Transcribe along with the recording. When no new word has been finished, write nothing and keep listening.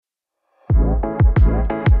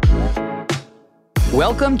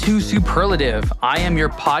Welcome to Superlative. I am your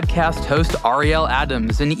podcast host, Ariel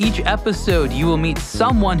Adams. In each episode, you will meet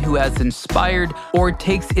someone who has inspired or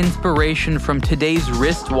takes inspiration from today's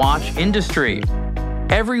wristwatch industry.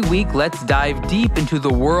 Every week, let's dive deep into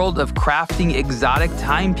the world of crafting exotic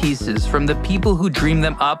timepieces, from the people who dream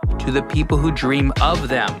them up to the people who dream of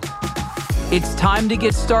them. It's time to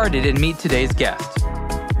get started and meet today's guest.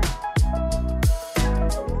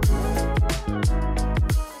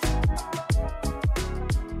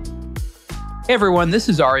 Hey everyone, this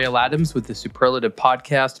is Ariel Adams with the Superlative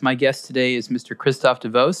Podcast. My guest today is Mr. Kristof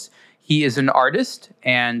Devos. He is an artist,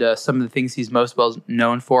 and some of the things he's most well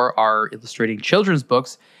known for are illustrating children's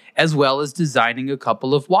books, as well as designing a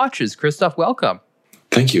couple of watches. Kristof, welcome.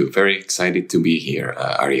 Thank you. Very excited to be here,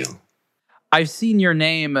 Ariel. I've seen your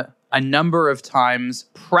name a number of times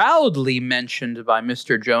proudly mentioned by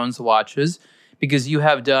Mr. Jones Watches, because you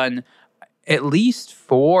have done at least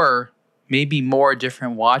 4 maybe more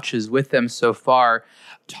different watches with them so far.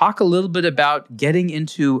 Talk a little bit about getting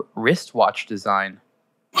into wristwatch design.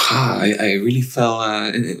 I really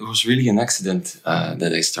felt it was really an accident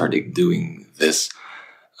that I started doing this.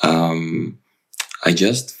 I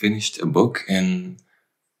just finished a book in,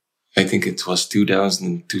 I think it was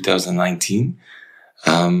 2019,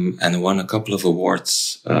 and won a couple of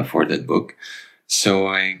awards for that book. So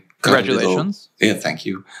I got Congratulations. Thank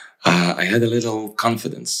you. I had a little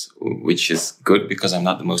confidence, which is good because I'm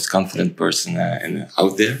not the most confident person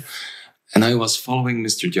out there. And I was following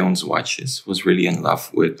Mr. Jones Watches, was really in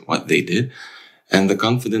love with what they did. And the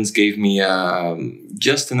confidence gave me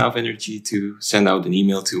just enough energy to send out an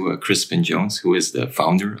email to Crispin Jones, who is the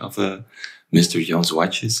founder of Mr. Jones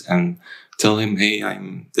Watches, and tell him, hey,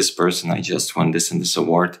 I'm this person. I just won this and this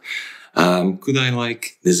award. Could I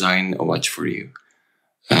design a watch for you?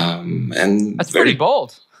 And that's pretty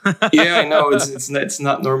bold. Yeah, I know. It's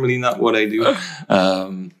not normally not what I do.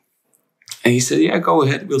 And he said, yeah, go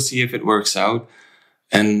ahead. We'll see if it works out.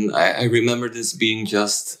 And I remember this being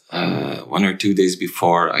just 1 or 2 days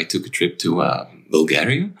before I took a trip to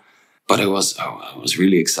Bulgaria. But I was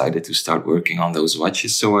really excited to start working on those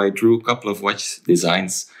watches. So I drew a couple of watch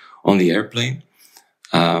designs on the airplane.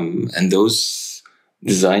 And those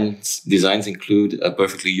designs include a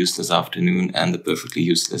perfectly useless afternoon and a perfectly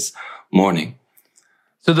useless morning.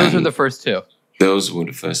 So those are the first 2? Those were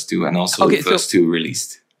the first 2, and also the first 2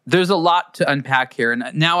 released. There's a lot to unpack here. And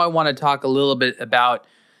now I want to talk a little bit about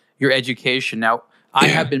your education. Now, I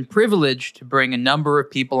have been privileged to bring a number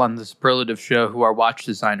of people on the Superlative Show who are watch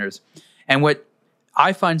designers. And what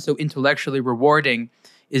I find so intellectually rewarding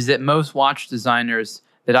is that most watch designers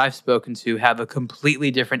that I've spoken to have a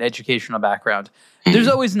completely different educational background. Mm-hmm. There's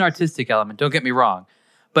always an artistic element, don't get me wrong.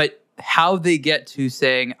 But how they get to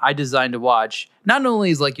saying, I designed a watch, not only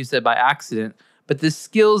is, like you said, by accident, but the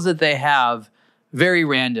skills that they have, very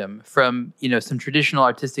random, from some traditional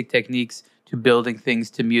artistic techniques to building things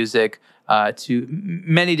to music, to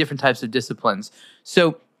many different types of disciplines.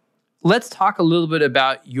 So let's talk a little bit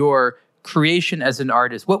about your creation as an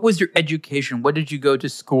artist. What was your education? What did you go to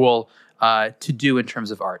school to do in terms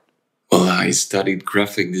of art? Well, I studied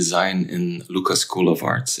graphic design in Lucas School of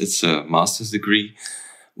Arts. It's a master's degree,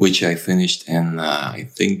 which I finished in, I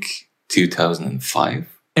think, 2005.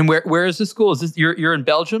 And where is the school? Is this you're in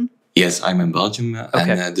Belgium? Yes, I'm in Belgium,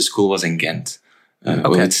 and the school was in Ghent.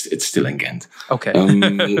 Well, it's still in Ghent. Okay.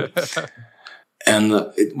 And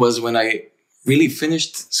it was when I really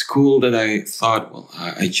finished school that I thought, well,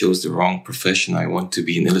 I chose the wrong profession. I want to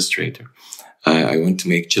be an illustrator. I want to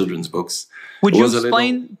make children's books. Would you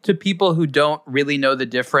explain to people who don't really know the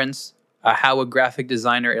difference how a graphic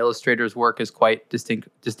designer illustrator's work is quite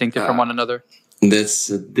distinctive from one another?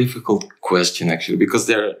 That's a difficult question, actually, because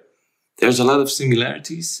there's a lot of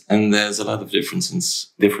similarities and there's a lot of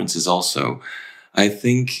differences also. I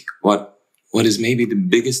think what is maybe the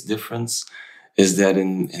biggest difference is that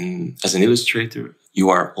as an illustrator, you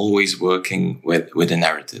are always working with a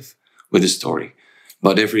narrative, with a story.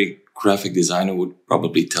 But every graphic designer would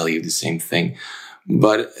probably tell you the same thing.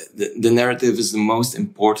 But the narrative is the most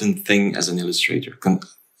important thing as an illustrator,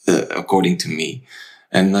 according to me.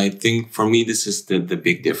 And I think for me, this is the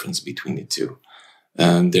big difference between the two.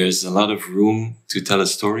 There's a lot of room to tell a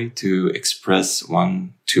story, to express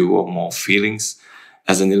 1, 2 or more feelings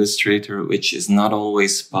as an illustrator, which is not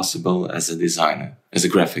always possible as a designer, as a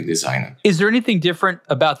graphic designer. Is there anything different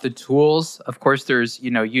about the tools? Of course, there's,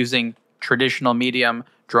 using traditional medium,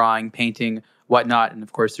 drawing, painting, whatnot. And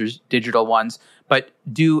of course, there's digital ones. But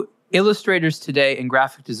do illustrators today and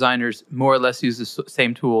graphic designers more or less use the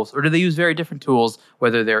same tools? Or do they use very different tools,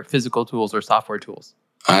 whether they're physical tools or software tools?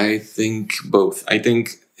 I think both. I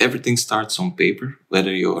think everything starts on paper,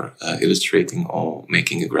 whether you're illustrating or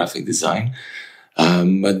making a graphic design.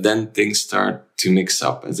 But then things start to mix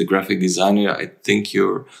up. As a graphic designer, I think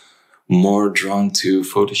you're more drawn to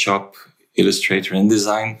Photoshop, Illustrator, and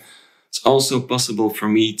design. It's also possible for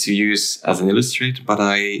me to use as an illustrator, but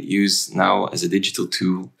I use now as a digital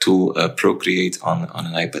tool Procreate on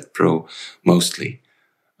an iPad Pro mostly,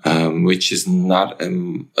 which is not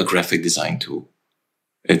a graphic design tool.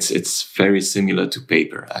 It's very similar to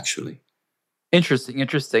paper, actually. Interesting.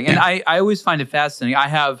 Yeah. And I always find it fascinating. I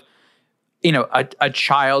have, a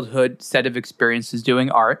childhood set of experiences doing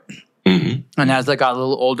art. Mm-hmm. And as I got a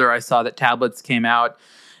little older, I saw that tablets came out,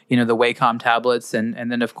 the Wacom tablets, and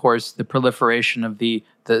then of course the proliferation of the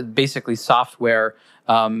basically software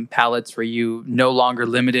palettes where you no longer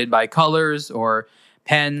limited by colors or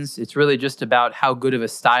pens. It's really just about how good of a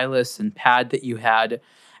stylus and pad that you had.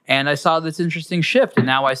 And I saw this interesting shift, and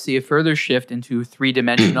now I see a further shift into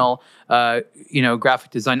three-dimensional,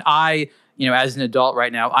 graphic design. As an adult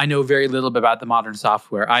right now, I know very little about the modern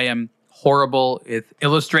software. I am horrible with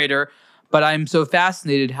Illustrator, but I'm so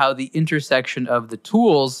fascinated how the intersection of the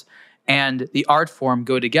tools and the art form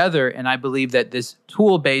go together. And I believe that this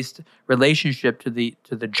tool-based relationship to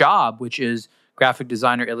the job, which is graphic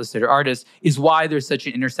designer, illustrator, artist, is why there's such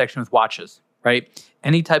an intersection with watches, right?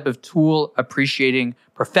 Any type of tool appreciating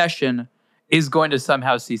profession is going to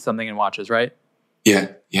somehow see something in watches, right?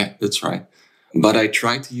 Yeah, that's right. But I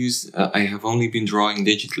try to use, I have only been drawing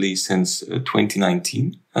digitally since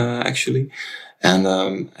 2019, actually. And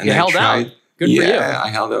you held out. Good for you. Yeah, I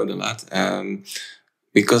held out a lot.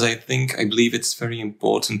 Because I believe it's very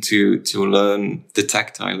important to learn the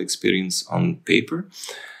tactile experience on paper.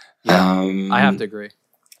 Yeah, I have to agree.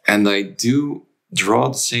 And I do draw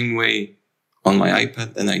the same way on my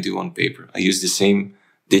iPad than I do on paper. I use the same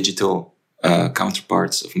digital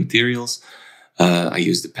counterparts of materials. I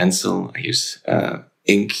use the pencil, I use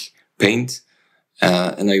ink, paint,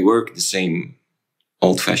 and I work the same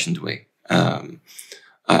old-fashioned way.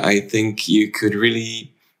 I think you could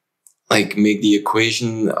really make the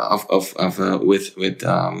equation with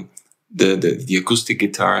the acoustic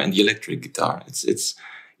guitar and the electric guitar. It's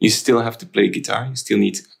you still have to play guitar. You still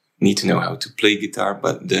need to know how to play guitar,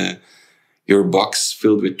 but your box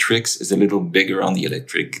filled with tricks is a little bigger on the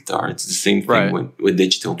electric guitar. It's the same thing with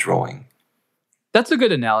digital drawing. That's a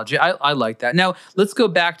good analogy. I like that. Now, let's go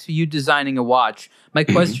back to you designing a watch. My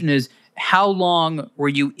question is, how long were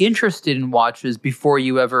you interested in watches before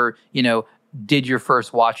you ever, did your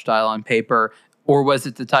first watch dial on paper? Or was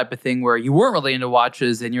it the type of thing where you weren't really into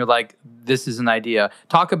watches and you're like, this is an idea?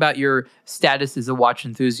 Talk about your status as a watch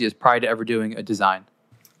enthusiast prior to ever doing a design.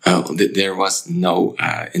 Oh, there was no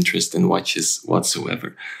interest in watches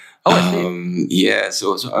whatsoever. Oh, I see. Yeah,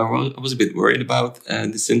 so I was a bit worried about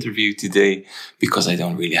this interview today because I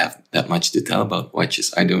don't really have that much to tell about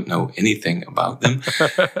watches. I don't know anything about them.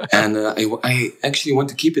 And I actually want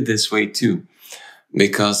to keep it this way too.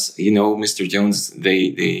 Because, Mr. Jones,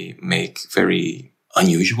 they make very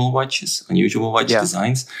unusual watch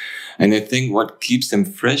designs. And I think what keeps them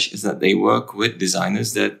fresh is that they work with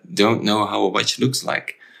designers that don't know how a watch looks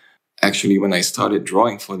like. Actually, when I started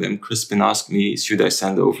drawing for them, Crispin asked me, should I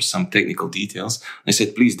send over some technical details? I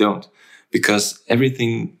said, please don't. Because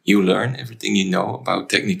everything you learn, everything you know about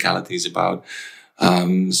technicalities, about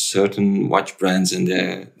certain watch brands and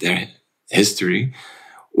their history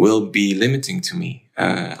will be limiting to me.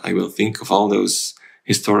 I will think of all those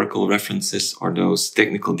historical references or those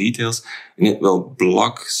technical details, and it will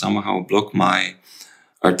somehow block my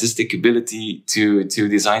artistic ability to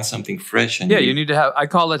design something fresh. And you need to have, I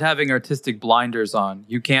call it having artistic blinders on.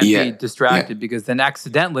 You can't be distracted because then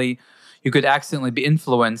you could accidentally be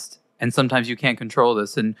influenced, and sometimes you can't control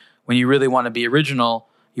this. And when you really want to be original,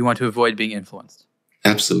 you want to avoid being influenced.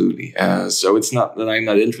 Absolutely. So it's not that I'm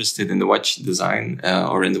not interested in the watch design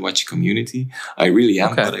or in the watch community. I really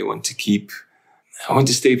am, but I want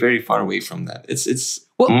to stay very far away from that. It's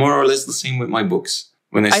more or less the same with my books.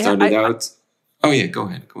 When I started out... Oh yeah, go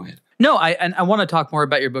ahead. No, I want to talk more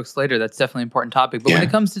about your books later. That's definitely an important topic. But when it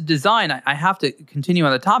comes to design, I have to continue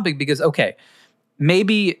on the topic because,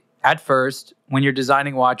 maybe at first when you're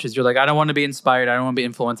designing watches, you're like, I don't want to be inspired. I don't want to be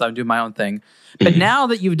influenced. I'm doing my own thing. But now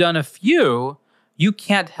that you've done a few, you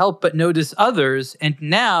can't help but notice others and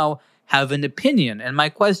now have an opinion. And my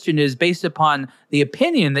question is, based upon the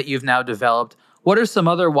opinion that you've now developed, what are some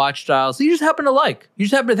other watch styles that you just happen to like? You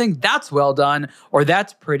just happen to think that's well done, or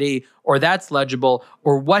that's pretty, or that's legible,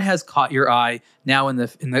 or what has caught your eye now in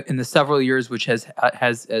the several years which has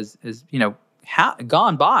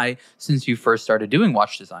gone by since you first started doing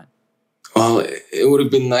watch design? Well, it would have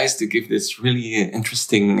been nice to give this really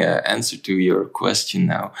interesting answer to your question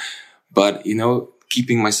now. But,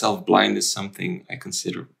 keeping myself blind is something I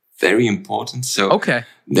consider very important. So okay,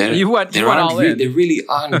 you went all in. There really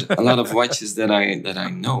aren't a lot of watches that I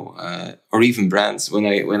know, or even brands. When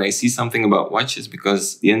I see something about watches,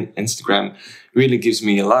 because the Instagram really gives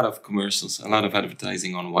me a lot of commercials, a lot of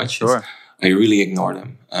advertising on watches. Sure. I really ignore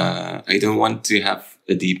them. I don't want to have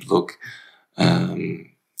a deep look.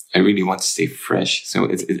 I really want to stay fresh. So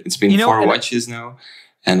it's been 4 watches now,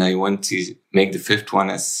 and I want to make the 5th one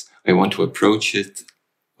as I want to approach it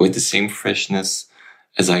with the same freshness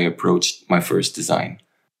as I approached my first design.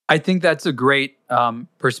 I think that's a great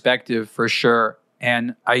perspective for sure.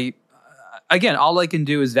 And again, all I can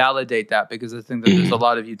do is validate that, because I think that there's a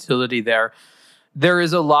lot of utility there. There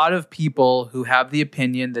is a lot of people who have the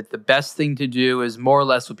opinion that the best thing to do is more or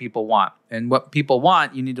less what people want. And what people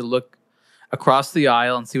want, you need to look across the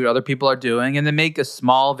aisle and see what other people are doing and then make a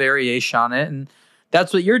small variation on it. And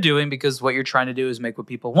that's what you're doing, because what you're trying to do is make what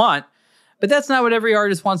people want. But that's not what every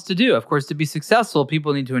artist wants to do. Of course, to be successful,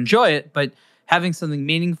 people need to enjoy it, but having something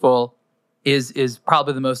meaningful is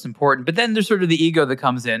probably the most important. But then there's sort of the ego that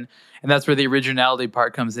comes in, and that's where the originality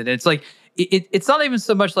part comes in. It's like, it's not even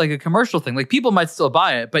so much like a commercial thing. Like, people might still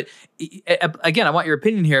buy it, but again, I want your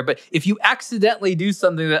opinion here. But if you accidentally do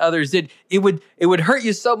something that others did, it would hurt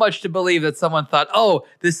you so much to believe that someone thought, oh,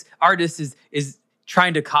 this artist is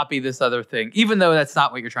trying to copy this other thing, even though that's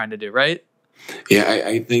not what you're trying to do, right? Yeah,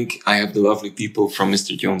 I think I have the lovely people from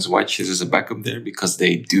Mr. Jones Watches as a backup there, because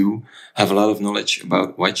they do have a lot of knowledge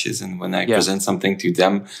about watches. And when I present something to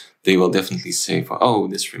them, they will definitely say, oh,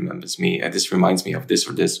 this remembers me. This reminds me of this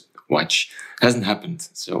or this watch. Hasn't happened.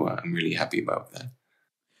 So I'm really happy about that.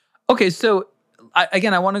 Okay, so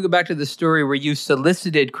I want to go back to the story where you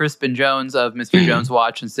solicited Crispin Jones of Mr. Jones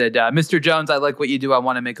Watch and said, Mr. Jones, I like what you do. I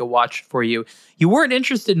want to make a watch for you. You weren't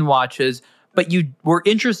interested in watches, but you were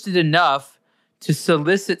interested enough to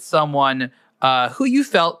solicit someone who you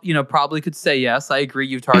felt, probably could say yes. I agree,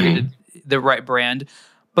 you've targeted the right brand.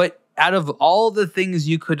 But out of all the things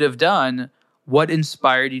you could have done, what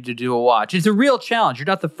inspired you to do a watch? It's a real challenge. You're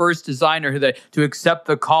not the first designer to accept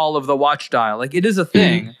the call of the watch dial. Like, it is a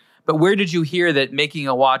thing. But where did you hear that making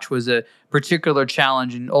a watch was a particular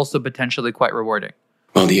challenge and also potentially quite rewarding?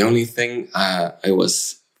 Well, the only thing I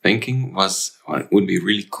was thinking was, it would be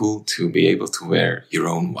really cool to be able to wear your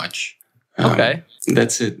own watch. Okay.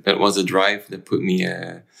 That's it. That was a drive that put me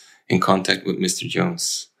in contact with Mr.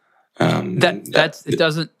 Jones.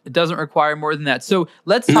 It doesn't require more than that. So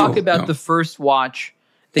let's talk about the first watch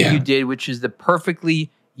that you did, which is the perfectly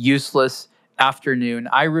useless afternoon.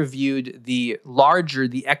 I reviewed the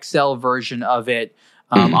XL version of it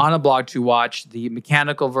on a blog to watch, the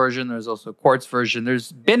mechanical version. There's also a quartz version.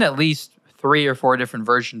 There's been at least 3 or 4 different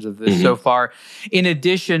versions of this so far, in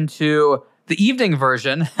addition to the evening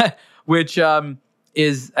version, which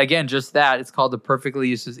is, again, just that. It's called the Perfectly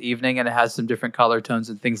Useless Evening, and it has some different color tones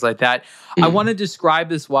and things like that. I want to describe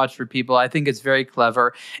this watch for people. I think it's very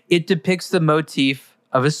clever. It depicts the motif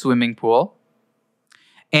of a swimming pool.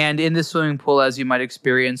 And in the swimming pool, as you might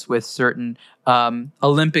experience with certain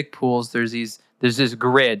Olympic pools, there's this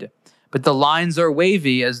grid. But the lines are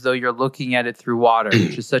wavy as though you're looking at it through water,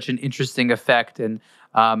 which is such an interesting effect. And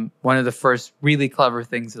one of the first really clever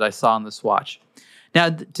things that I saw on this watch. Now,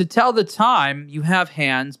 to tell the time, you have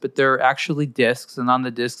hands, but they're actually discs. And on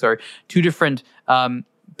the discs are 2 different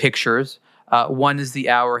pictures. One is the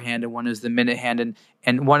hour hand and one is the minute hand.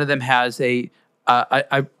 And one of them has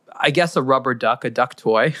I guess a rubber duck, a duck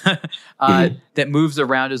toy, that moves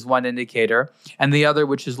around as one indicator. And the other,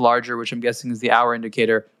 which is larger, which I'm guessing is the hour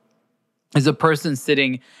indicator, is a person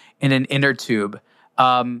sitting in an inner tube,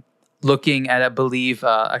 looking at, I believe,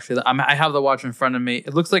 actually, I have the watch in front of me.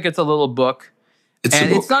 It looks like it's a little book.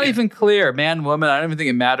 It's not even clear, man, woman. I don't even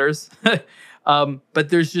think it matters. But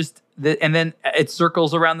there's just, and then it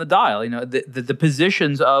circles around the dial. The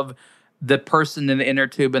positions of the person in the inner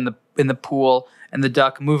tube and in the pool and the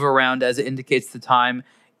duck move around as it indicates the time.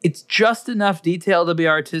 It's just enough detail to be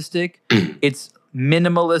artistic. It's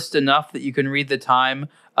minimalist enough that you can read the time.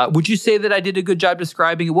 Would you say that I did a good job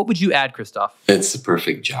describing it? What would you add, Kristof? It's a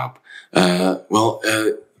perfect job.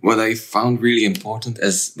 What I found really important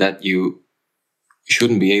is that you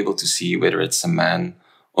shouldn't be able to see whether it's a man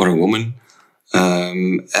or a woman.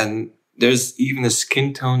 And there's even a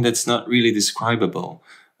skin tone that's not really describable.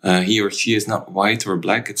 He or she is not white or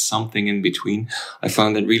black. It's something in between. I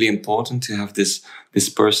found it really important to have this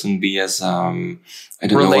person be as, I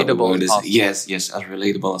don't know what the word is. Yes, as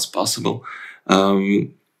relatable as possible.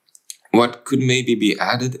 What could maybe be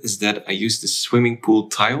added is that I used the swimming pool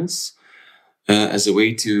tiles as a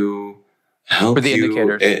way to help For the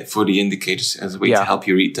indicators. For the indicators as a way to help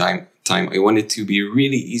you read time. I want it to be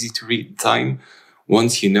really easy to read time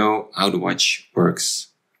once you know how the watch works.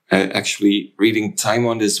 Actually, reading time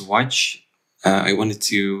on this watch, I wanted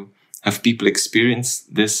to have people experience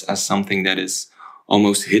this as something that is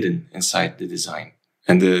almost hidden inside the design.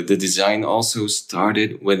 And the design also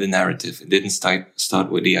started with a narrative. It didn't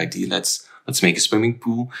start with the idea, let's make a swimming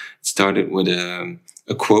pool. It started with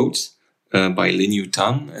a quote by Lin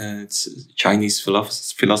Yutan. It's a Chinese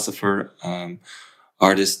philosopher,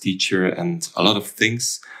 artist, teacher, and a lot of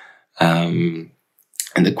things. And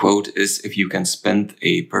the quote is, if you can spend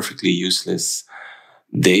a perfectly useless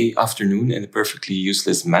afternoon in a perfectly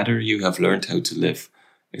useless matter, you have learned how to live.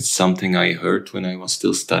 It's something I heard when I was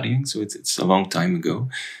still studying, so it's a long time ago.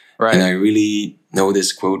 Right. And I really know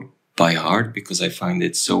this quote by heart because I find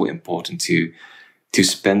it so important to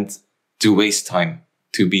waste time,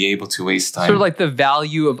 to be able to waste time. Sort of like the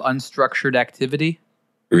value of unstructured activity?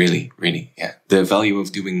 Really, really, yeah. The value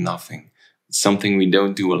of doing nothing. It's something we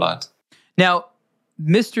don't do a lot. Now,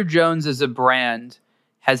 Mr. Jones as a brand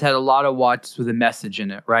has had a lot of watches with a message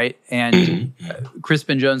in it, right? And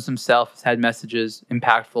Crispin Jones himself has had messages,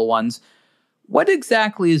 impactful ones. What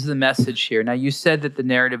exactly is the message here? Now, you said that the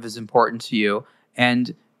narrative is important to you,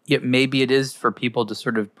 and yet maybe it is for people to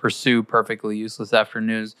sort of pursue perfectly useless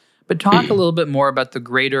afternoons. But talk a little bit more about the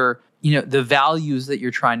greater, the values that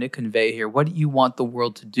you're trying to convey here. What do you want the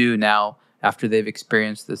world to do now after they've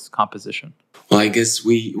experienced this composition? Well, I guess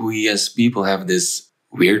we as people have this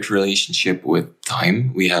weird relationship with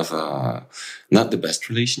time. We have not the best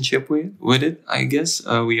relationship with it, I guess.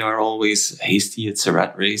 We are always hasty. It's a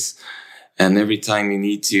rat race. And every time you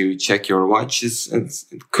need to check your watch, it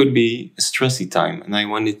could be a stressy time. And I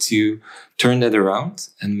wanted to turn that around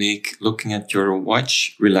and make looking at your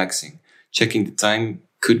watch relaxing. Checking the time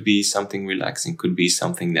could be something relaxing, could be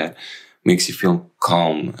something that makes you feel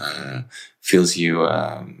calm,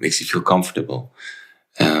 makes you feel comfortable.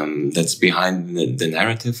 That's behind the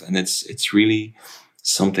narrative, and it's really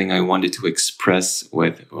something I wanted to express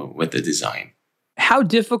with the design. How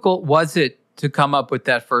difficult was it to come up with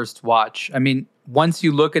that first watch? I mean, once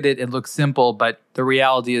you look at it, it looks simple, but the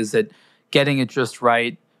reality is that getting it just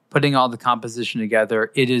right, putting all the composition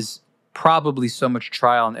together, it is probably so much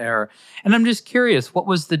trial and error. And I'm just curious, what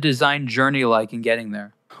was the design journey like in getting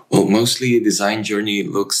there? Well, mostly a design journey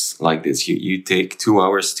looks like this. You take 2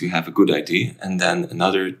 hours to have a good idea and then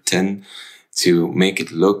another 10 to make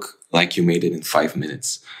it look like you made it in 5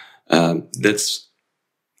 minutes. That's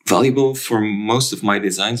valuable for most of my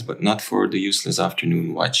designs, but not for the useless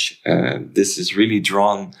afternoon watch. This is really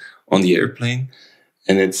drawn on the airplane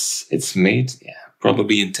and it's made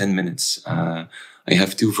probably in 10 minutes. I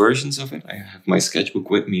have 2 versions of it. I have my sketchbook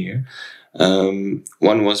with me here.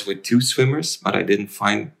 One was with 2 swimmers, but I didn't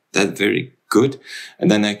find that very good.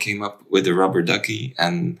 And then I came up with a rubber ducky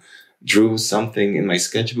and drew something in my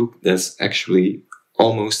sketchbook that's actually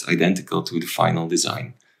almost identical to the final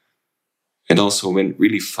design. It also went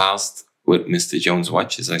really fast with Mr. Jones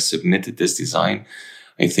watches. I submitted this design,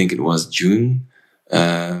 I think it was June,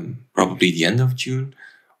 probably the end of June,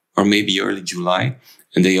 or maybe early July.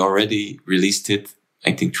 And they already released it,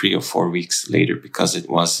 I think 3 or 4 weeks later, because it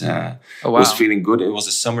was was feeling good. It was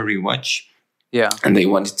a summery watch. Yeah. And they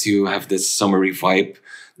wanted to have this summery vibe,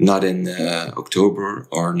 not in October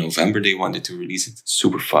or November. They wanted to release it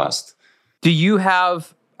super fast. Do you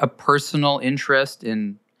have a personal interest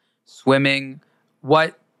in swimming?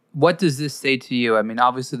 What does this say to you? I mean,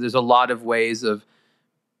 obviously there's a lot of ways of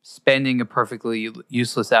spending a perfectly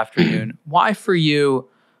useless afternoon. Why for you,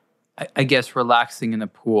 I guess, relaxing in a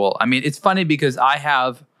pool? I mean, it's funny because I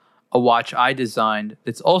have a watch I designed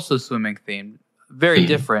that's also swimming themed, very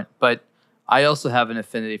different, but I also have an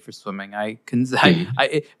affinity for swimming.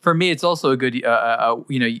 For me, it's also a good,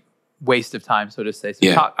 waste of time, so to say.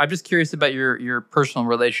 So I'm just curious about your personal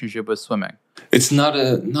relationship with swimming. It's not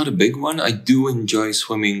a big one. I do enjoy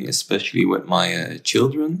swimming, especially with my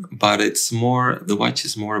children, but the watch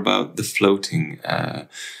is more about the floating.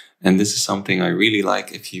 And this is something I really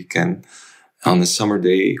like. If you can, on a summer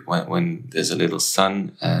day when there's a little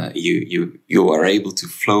sun, you are able to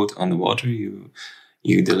float on the water.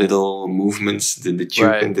 The little movements that the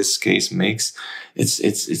tube in this case makes.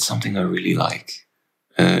 It's something I really like.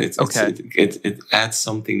 It adds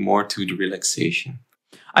something more to the relaxation.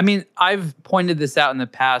 I mean, I've pointed this out in the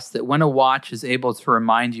past that when a watch is able to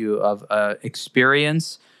remind you of an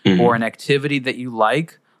experience or an activity that you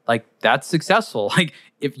like that's successful. Like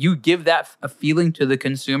if you give that a feeling to the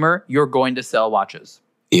consumer, you're going to sell watches.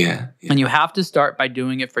 Yeah. And you have to start by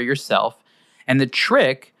doing it for yourself. And the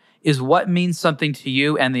trick is what means something to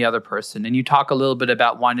you and the other person. And you talk a little bit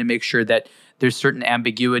about wanting to make sure that there's certain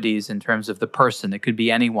ambiguities in terms of the person. It could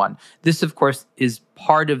be anyone. This, of course, is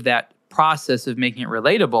part of that process of making it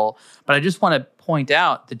relatable. But I just want to point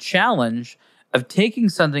out the challenge of taking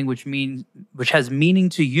something which has meaning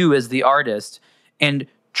to you as the artist and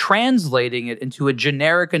translating it into a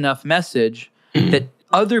generic enough message that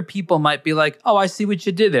other people might be like, oh, I see what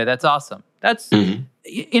you did there. That's awesome. That's,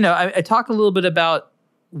 I talk a little bit about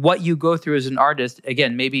what you go through as an artist.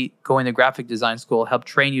 Again, maybe going to graphic design school helped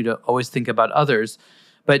train you to always think about others.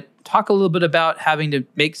 But talk a little bit about having to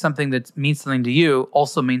make something that means something to you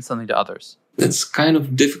also means something to others. That's kind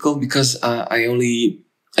of difficult because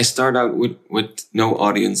I start out with no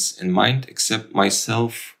audience in mind except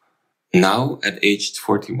myself now at age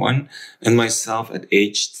 41 and myself at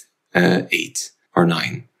age 8 or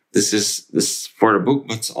 9. This is for a book,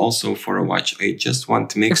 but also for a watch. I just want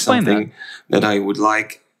to make something that I would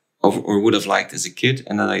like or would have liked as a kid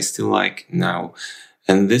and that I still like now.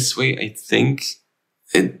 And this way, I think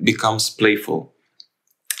it becomes playful.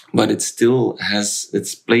 But it's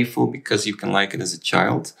playful because you can like it as a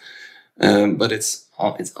child. But it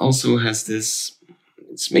also has this,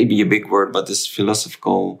 it's maybe a big word, but this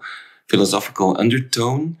philosophical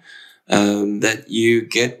undertone that you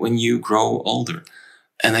get when you grow older.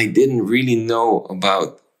 And I didn't really know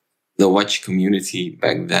about the watch community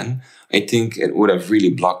back then. I think it would have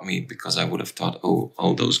really blocked me because I would have thought, oh,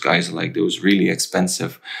 all those guys are like those really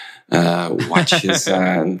expensive watches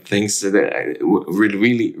and things that would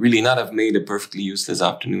really not have made a perfectly useless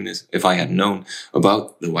afternoon if I had known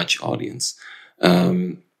about the watch audience.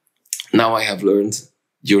 Now I have learned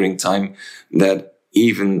during time that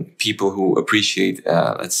even people who appreciate,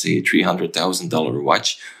 let's say, a $300,000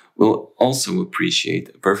 watch will also appreciate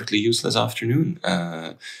a perfectly useless afternoon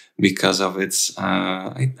because of its,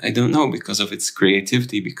 I don't know, because of its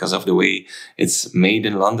creativity, because of the way it's made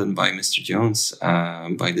in London by Mr. Jones,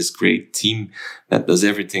 by this great team that does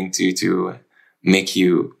everything to make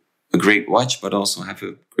you a great watch, but also have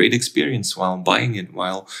a great experience while buying it,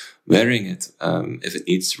 while wearing it. If it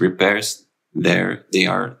needs repairs, they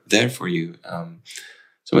are there for you.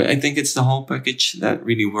 So I think it's the whole package that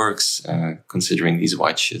really works, considering these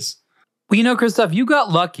watches. Well, Kristof, you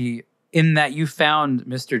got lucky in that you found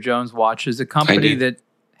Mr. Jones Watches, a company that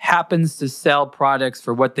happens to sell products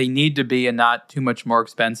for what they need to be and not too much more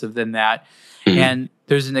expensive than that. Mm-hmm. And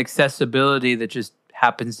there's an accessibility that just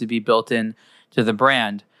happens to be built in to the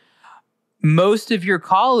brand. Most of your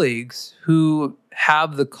colleagues who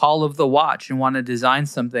have the call of the watch and want to design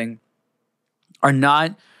something are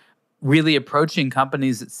not really approaching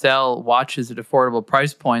companies that sell watches at affordable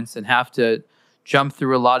price points and have to jump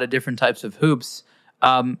through a lot of different types of hoops.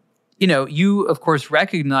 You, of course,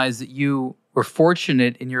 recognize that you were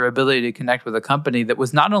fortunate in your ability to connect with a company that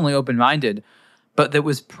was not only open-minded, but that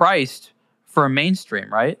was priced for a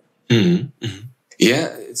mainstream, right? Mm-hmm. Mm-hmm. Yeah,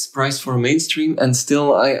 it's priced for a mainstream. And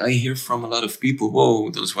still, I hear from a lot of people, whoa,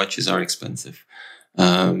 those watches are expensive.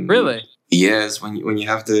 Really? Yes, when you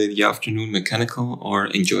have the afternoon mechanical or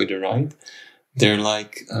enjoy the ride, they're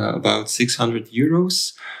like about 600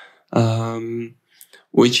 euros,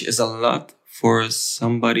 which is a lot for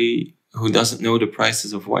somebody who doesn't know the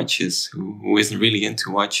prices of watches, who isn't really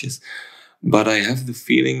into watches. But I have the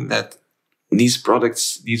feeling that these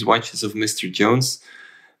products, these watches of Mr. Jones,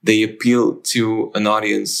 they appeal to an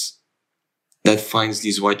audience that finds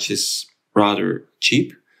these watches rather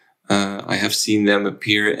cheap. I have seen them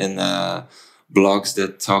appear in blogs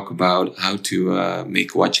that talk about how to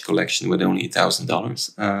make a watch collection with only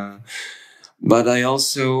 $1,000. But it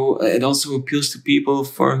also appeals to people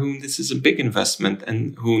for whom this is a big investment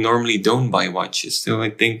and who normally don't buy watches. So I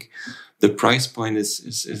think the price point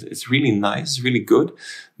is really nice, really good.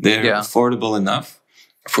 They're affordable enough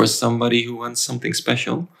for somebody who wants something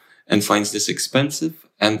special and finds this expensive,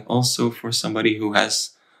 and also for somebody who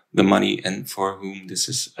has the money and for whom this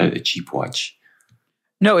is a cheap watch.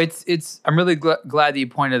 No, I'm really glad that you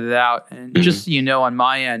pointed it out. And just so you know, on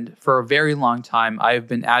my end, for a very long time, I've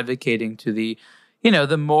been advocating to the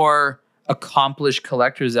more accomplished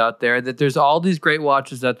collectors out there that there's all these great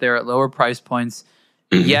watches out there at lower price points.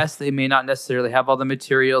 Mm-hmm. Yes, they may not necessarily have all the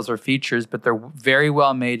materials or features, but they're very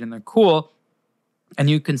well made and they're cool. And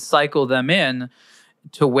you can cycle them in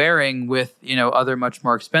to wearing with, other much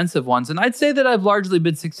more expensive ones. And I'd say that I've largely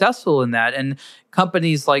been successful in that. And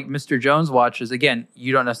companies like Mr. Jones Watches, again,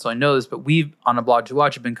 you don't necessarily know this, but we've, on A Blog to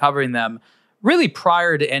Watch, have been covering them really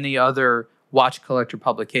prior to any other watch collector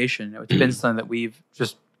publication. It's been something that we've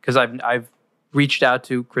just, because I've reached out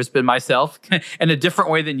to Crispin myself in a different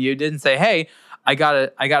way than you did and say, hey, I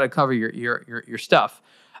gotta cover your stuff.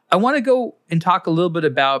 I want to go and talk a little bit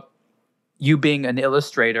about you being an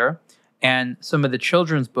illustrator and some of the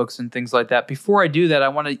children's books and things like that. Before I do that, I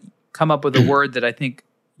want to come up with a word that I think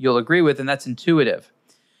you'll agree with, and that's intuitive.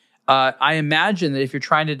 I imagine that if you're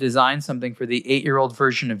trying to design something for the 8-year-old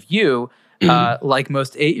version of you, like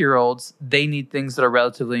most 8-year-olds, they need things that are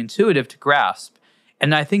relatively intuitive to grasp.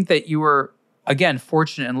 And I think that you were, again,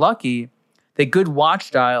 fortunate and lucky that good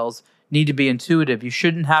watch dials need to be intuitive. You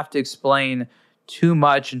shouldn't have to explain too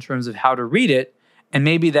much in terms of how to read it. And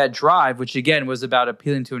maybe that drive, which again was about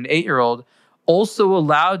appealing to an 8-year-old, also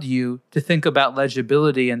allowed you to think about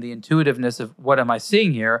legibility and the intuitiveness of what am I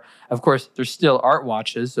seeing here. Of course, there's still art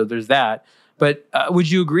watches, so there's that. But would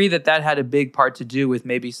you agree that that had a big part to do with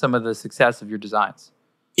maybe some of the success of your designs?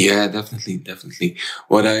 Yeah, definitely.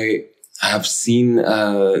 What I have seen 2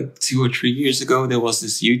 or 3 years ago, there was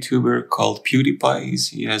this YouTuber called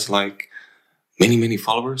PewDiePie. He has like many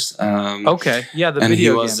followers. Okay, yeah, the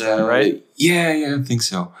video game guy, right? Yeah, I think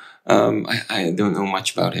so. I don't know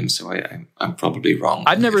much about him, so I'm probably wrong.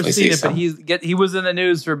 I've never seen it, but he was in the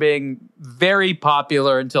news for being very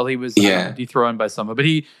popular until he was dethroned by someone. But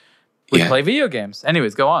he would play video games.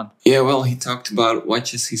 Anyways, go on. Yeah, well, he talked about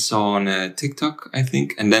watches he saw on TikTok, I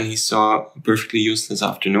think, and then he saw Perfectly Useless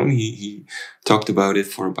Afternoon. He talked about it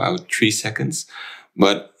for about 3 seconds,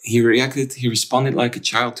 but he responded like a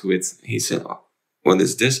child to it. He said, "Oh, what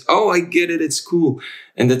is this? Oh, I get it. It's cool."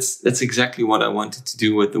 And that's exactly what I wanted to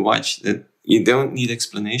do with the watch, that you don't need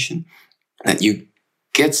explanation, that you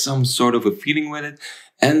get some sort of a feeling with it,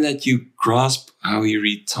 and that you grasp how you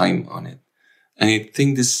read time on it. And I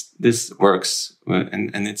think this works,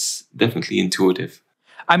 and it's definitely intuitive.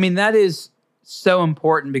 I mean, that is so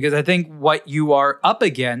important, because I think what you are up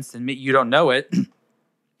against, and you don't know it,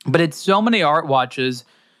 but it's so many art watches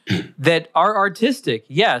that are artistic,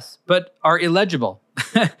 yes, but are illegible.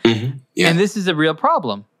 Yeah. And this is a real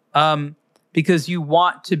problem, because you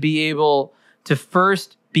want to be able to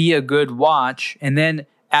first be a good watch and then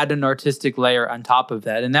add an artistic layer on top of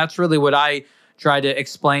that. And that's really what I try to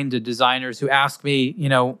explain to designers who ask me,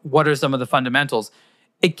 what are some of the fundamentals?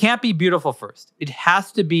 It can't be beautiful first. It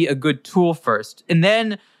has to be a good tool first. And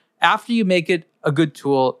then after you make it a good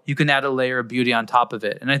tool, you can add a layer of beauty on top of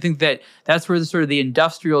it. And I think that that's where the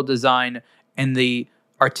industrial design and the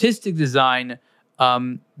artistic design,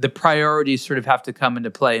 the priorities sort of have to come into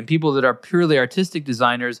play. And people that are purely artistic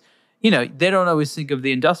designers, they don't always think of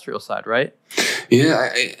the industrial side, right? Yeah,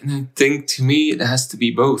 I think to me it has to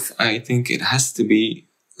be both. I think it has to be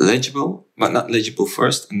legible, but not legible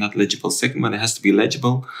first and not legible second, but it has to be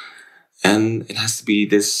legible. And it has to be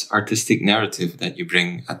this artistic narrative that you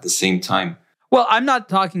bring at the same time. Well, I'm not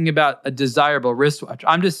talking about a desirable wristwatch.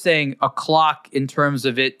 I'm just saying a clock in terms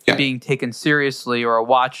of it being taken seriously, or a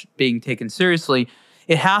watch being taken seriously.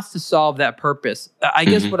 It has to solve that purpose. I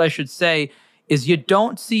guess what I should say is you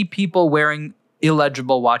don't see people wearing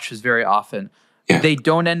illegible watches very often. Yeah. They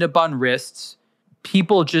don't end up on wrists.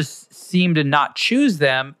 People just seem to not choose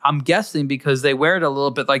them, I'm guessing because they wear it a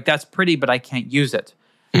little bit like, that's pretty, but I can't use it.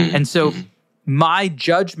 And so my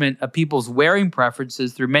judgment of people's wearing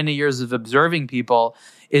preferences through many years of observing people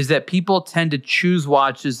is that people tend to choose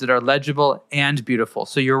watches that are legible and beautiful.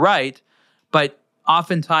 So you're right, but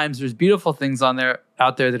oftentimes there's beautiful things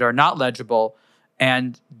out there that are not legible,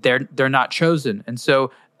 and they're not chosen. And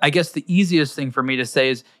so I guess the easiest thing for me to say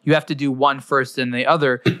is you have to do one first and the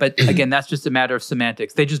other. But again, that's just a matter of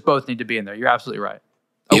semantics. They just both need to be in there. You're absolutely right.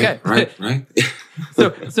 Okay. Yeah, right.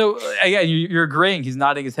 So again, you're agreeing. He's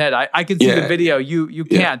nodding his head. I can see the video. You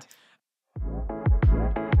can't.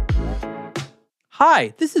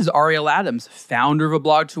 Hi, this is Ariel Adams, founder of A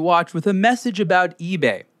Blog to Watch, with a message about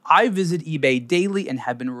eBay. I visit eBay daily and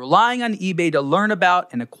have been relying on eBay to learn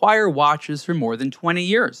about and acquire watches for more than 20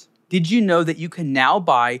 years. Did you know that you can now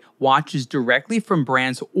buy watches directly from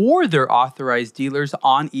brands or their authorized dealers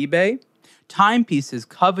on eBay? Timepieces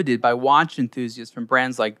coveted by watch enthusiasts from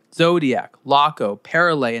brands like Zodiac, Laco,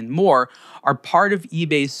 Parallel, and more are part of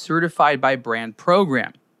eBay's Certified by Brand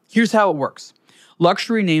program. Here's how it works.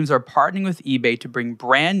 Luxury names are partnering with eBay to bring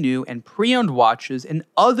brand new and pre-owned watches and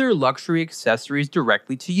other luxury accessories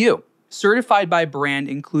directly to you. Certified by Brand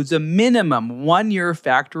includes a minimum 1-year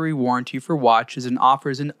factory warranty for watches and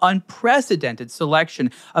offers an unprecedented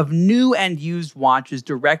selection of new and used watches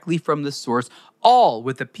directly from the source, all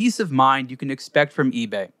with the peace of mind you can expect from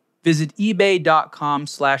eBay. Visit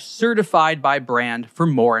ebay.com/certified by brand for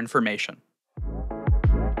more information.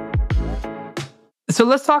 So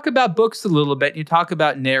let's talk about books a little bit. You talk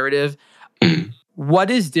about narrative.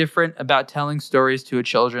 What is different about telling stories to a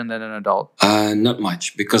children than an adult? Not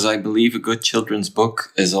much, because I believe a good children's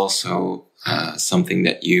book is also something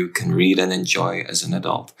that you can read and enjoy as an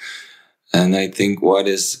adult. And I think what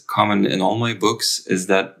is common in all my books is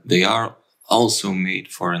that they are also made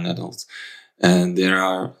for an adult. And there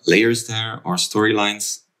are layers there or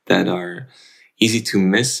storylines that are easy to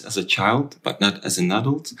miss as a child, but not as an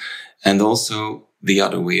adult. And also the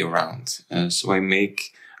other way around. So I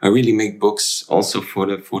really make books also for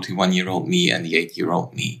the 41-year-old me and the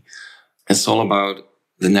 8-year-old me. It's all about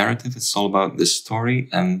the narrative. It's all about the story.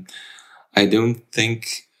 And I don't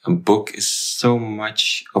think a book is so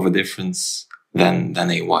much of a difference than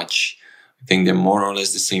a watch. I think they're more or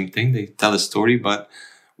less the same thing. They tell a story, but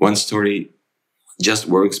one story just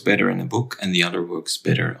works better in a book and the other works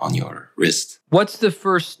better on your wrist. What's the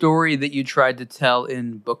first story that you tried to tell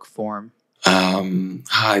in book form?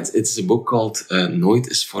 It's a book called Nooit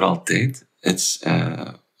is voor altijd. It's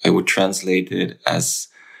I would translate it as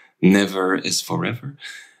Never is Forever.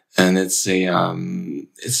 And it's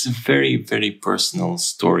a very, very personal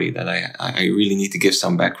story that I really need to give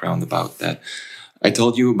some background about that. I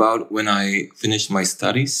told you about when I finished my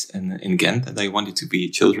studies in Ghent that I wanted to be a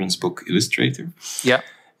children's book illustrator. Yeah.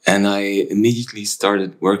 And I immediately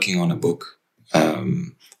started working on a book.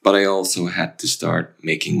 But I also had to start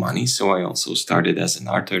making money. So I also started as an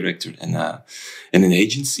art director in an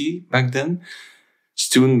agency back then.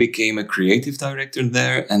 Soon became a creative director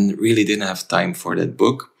there and really didn't have time for that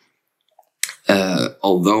book.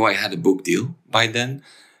 Although I had a book deal by then,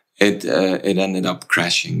 it ended up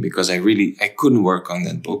crashing because I couldn't work on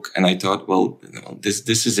that book. And I thought, well,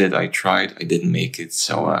 this is it. I tried. I didn't make it.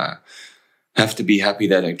 So have to be happy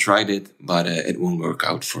that I tried it, but it won't work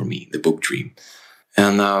out for me, the book dream.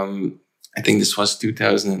 And I think this was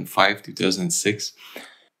 2005, 2006.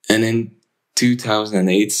 And in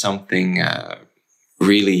 2008, something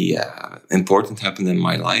really important happened in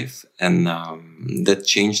my life. And that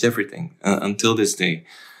changed everything until this day.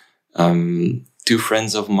 Two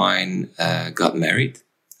friends of mine got married,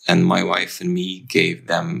 and my wife and me gave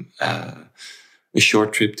them a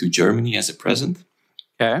short trip to Germany as a present.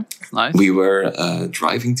 Okay, nice. We were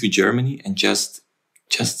driving to Germany, and just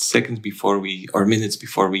minutes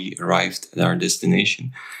before we arrived at our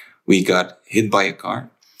destination, we got hit by a car.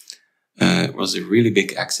 It was a really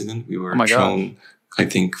big accident. We were thrown, I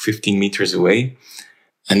think, 15 meters away.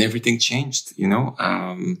 And everything changed, you know.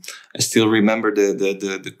 I still remember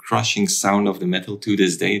the crushing sound of the metal to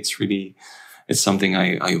this day. It's something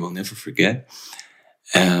I will never forget.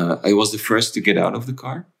 I was the first to get out of the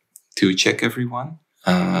car to check everyone.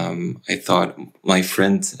 I thought my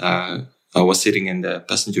friend, I was sitting in the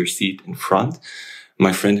passenger seat in front.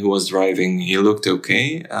 My friend who was driving, he looked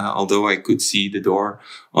okay. Although I could see the door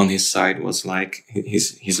on his side was like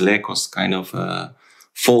his leg was kind of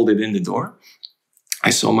folded in the door. I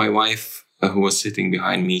saw my wife who was sitting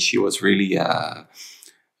behind me. She was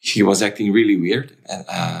acting really weird. And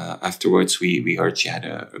afterwards, we heard she had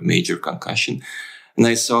a major concussion. And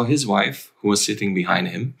I saw his wife who was sitting behind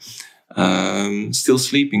him, still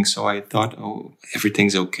sleeping. So I thought, oh,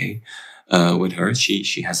 everything's okay with her.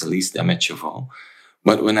 She has the least damage of all.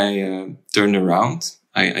 But when I turned around,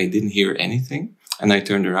 I didn't hear anything. And I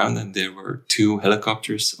turned around and there were 2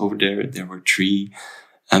 helicopters over there. There were 3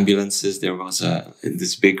 ambulances. There was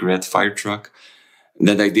this big red fire truck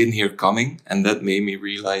that I didn't hear coming. And that made me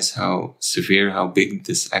realize how severe, how big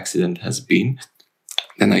this accident has been.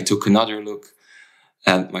 Then I took another look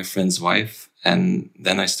at my friend's wife. And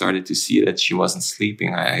then I started to see that she wasn't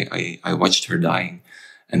sleeping. I watched her dying.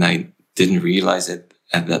 And I didn't realize it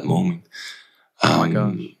at that moment. Oh my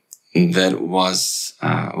gosh. That was,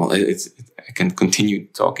 I can continue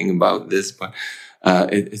talking about this, but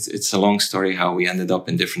it's a long story how we ended up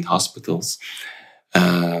in different hospitals.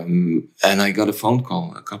 And I got a phone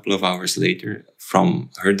call a couple of hours later from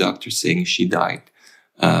her doctor saying she died,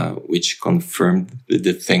 which confirmed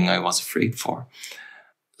the thing I was afraid for.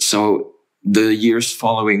 So the years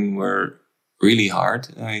following were really hard.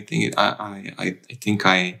 I think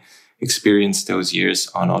I experienced those years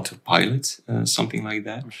on autopilot, something like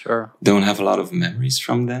that. Sure. Don't have a lot of memories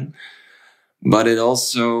from then. But it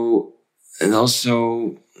also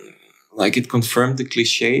like it confirmed the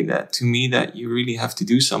cliche that to me that you really have to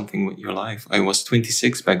do something with your life. I was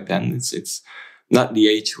 26 back then. It's not the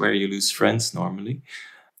age where you lose friends normally.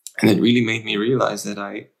 And it really made me realize that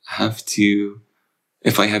I have to,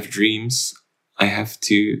 if I have dreams, I have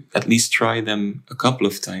to at least try them a couple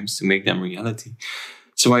of times to make them reality.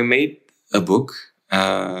 So I made a book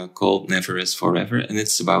called Never is Forever, and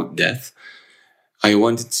it's about death. I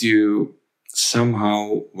wanted to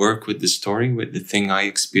somehow work with the story, with the thing I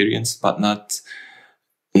experienced, but not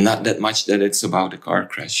that much that it's about a car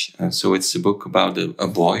crash. So it's a book about a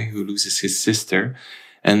boy who loses his sister,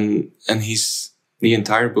 and he's the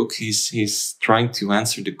entire book, he's trying to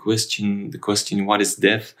answer the question, what is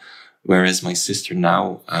death? Whereas my sister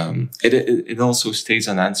now, it also stays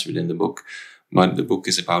unanswered in the book, but the book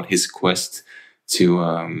is about his quest to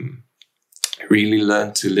really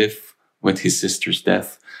learn to live with his sister's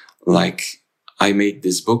death, like I made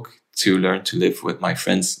this book to learn to live with my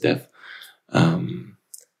friend's death.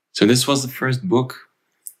 So this was the first book.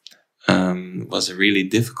 It was a really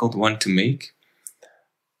difficult one to make,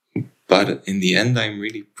 but in the end, I'm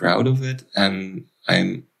really proud of it, and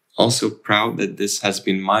I'm also proud that this has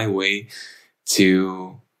been my way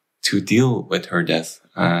to deal with her death.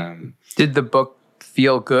 Did the book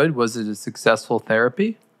feel good? Was it a successful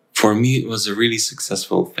therapy? For me, it was a really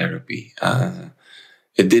successful therapy.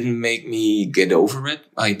 It didn't make me get over it.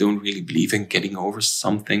 I don't really believe in getting over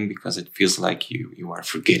something because it feels like you are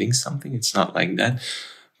forgetting something. It's not like that.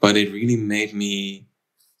 But it really made me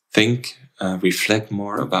think, reflect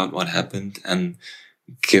more about what happened and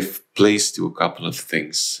give place to a couple of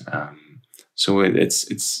things. So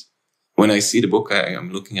it's when I see the book,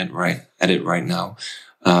 I'm looking at it right now.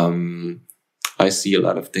 I see a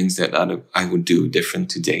lot of things that I would do different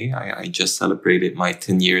today. I just celebrated my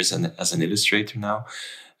 10 years as an illustrator now,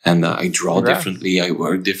 and I draw differently. I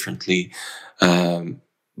work differently.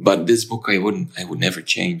 But this book, I would never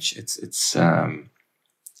change. It's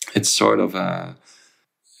sort of a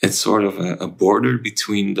border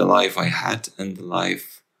between the life I had and the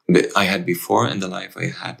life I had before and the life I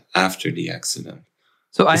had after the accident.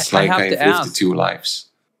 So it's like I have to ask, lived the two lives.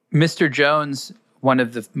 Mr. Jones, one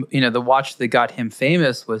of the watch that got him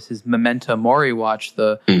famous was his Memento Mori watch,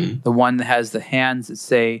 the one that has the hands that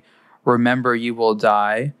say, "Remember, you will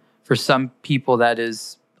die." For some people, that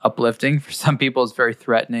is uplifting. For some people, it's very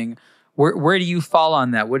threatening. Where do you fall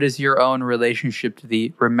on that? What is your own relationship to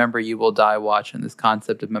the "Remember, you will die" watch and this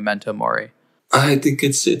concept of Memento Mori? I think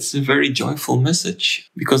it's a very joyful message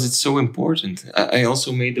because it's so important. I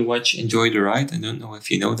also made the watch Enjoy the Ride. I don't know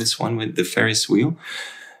if you know this one with the Ferris wheel.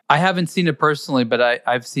 I haven't seen it personally, but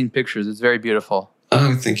I've seen pictures. It's very beautiful.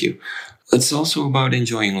 Oh, thank you. It's also about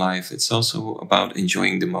enjoying life. It's also about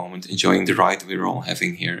enjoying the moment, enjoying the ride we're all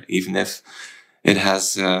having here, even if it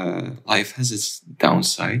has life has its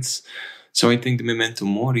downsides. So I think the Memento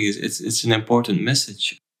Mori it's an important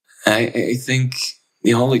message. I think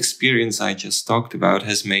the whole experience I just talked about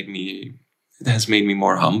has made me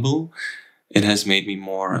more humble. It has made me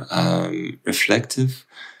more reflective.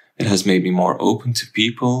 It has made me more open to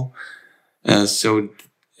people. So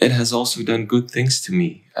it has also done good things to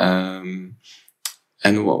me. And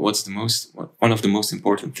one of the most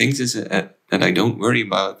important things is that I don't worry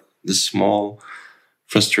about the small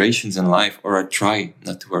frustrations in life, or I try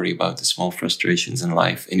not to worry about the small frustrations in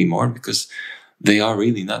life anymore because they are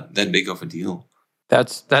really not that big of a deal.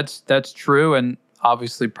 That's true, and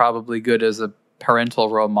obviously probably good as a parental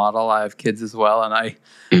role model. I have kids as well, and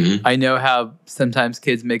I know how sometimes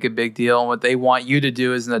kids make a big deal, and what they want you to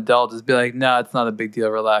do as an adult is be like, "No, it's not a big deal.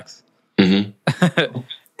 Relax."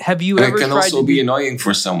 Have you ever? It can tried also to be annoying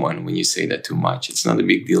for someone when you say that too much. It's not a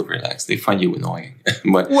big deal. Relax. They find you annoying.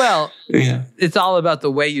 But yeah, it's all about the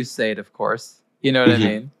way you say it, of course. You know what I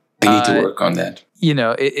mean? I need to work on that.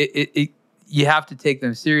 You have to take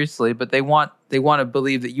them seriously, but they want to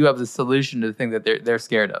believe that you have the solution to the thing that they're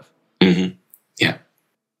scared of. Yeah.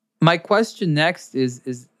 My question next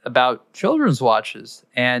is about children's watches,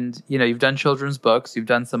 and you've done children's books, you've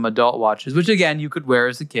done some adult watches, which again you could wear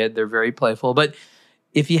as a kid. They're very playful, but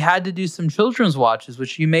if you had to do some children's watches,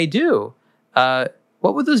 which you may do,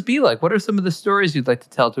 what would those be like? What are some of the stories you'd like to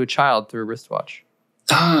tell to a child through a wristwatch?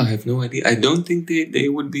 I have no idea. I don't think they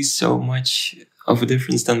would be so much of a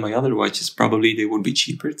difference than my other watches. Probably they would be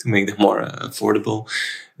cheaper to make them more affordable,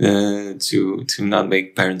 to not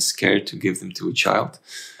make parents scared to give them to a child.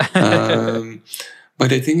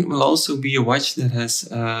 But I think it will also be a watch that has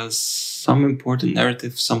some important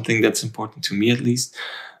narrative, something that's important to me at least.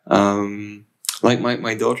 Like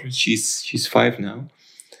my daughter, she's 5 now,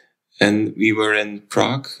 and we were in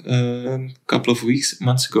Prague a couple of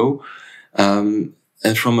months ago.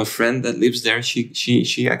 And from a friend that lives there,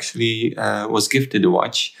 she actually was gifted a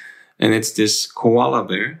watch, and it's this koala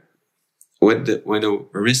bear with a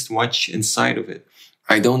wristwatch inside of it.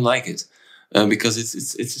 I don't like it because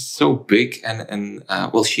it's so big, and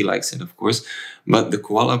well, she likes it, of course, but the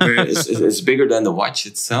koala bear is bigger than the watch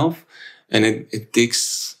itself, and it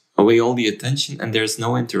takes away all the attention, and there's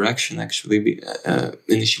no interaction actually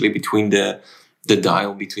initially between the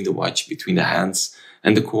dial, between the watch, between the hands.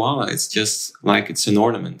 And the koala, it's just like it's an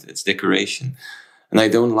ornament, it's decoration. And I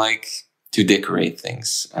don't like to decorate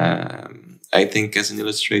things. I think as an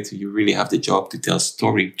illustrator, you really have the job to tell a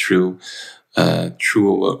story through a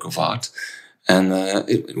work of art. And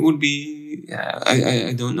it would be,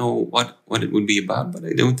 I don't know what it would be about, but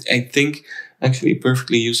I think actually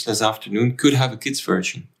Perfectly Useless Afternoon could have a kids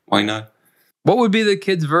version. Why not? What would be the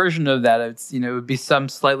kids' version of that? It's, it would be some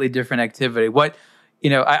slightly different activity. What,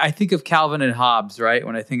 I think of Calvin and Hobbes, right?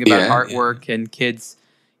 When I think about artwork and kids,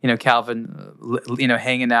 Calvin,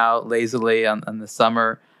 hanging out lazily on the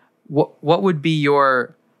summer. What would be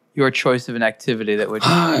your choice of an activity that would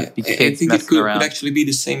be kids I think messing around? It could actually be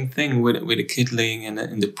the same thing with a kid laying in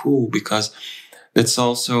the pool, because that's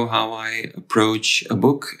also how I approach a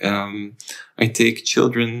book. I take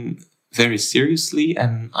children very seriously,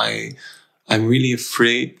 and I'm really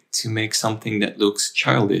afraid to make something that looks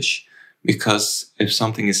childish, because if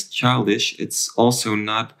something is childish, it's also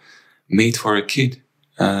not made for a kid.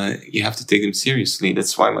 You have to take them seriously.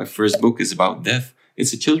 That's why my first book is about death.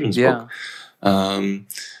 It's a children's book.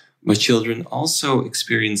 But children also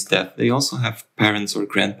experience death. They also have parents or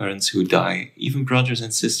grandparents who die, even brothers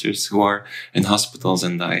and sisters who are in hospitals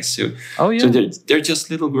and die. So, so they're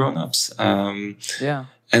just little grown-ups. And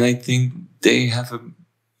I think they have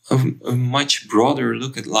a much broader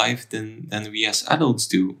look at life than we as adults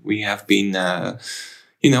do. We have been,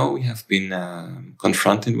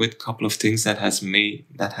 confronted with a couple of things that have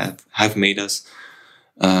made us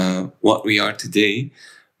what we are today.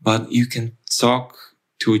 But you can talk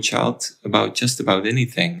to a child about just about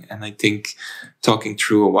anything. And I think talking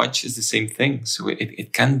through a watch is the same thing. So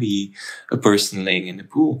it can be a person laying in the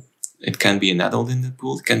pool. It can be an adult in the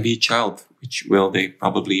pool. It can be a child, which will they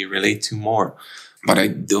probably relate to more. But I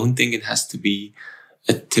don't think it has to be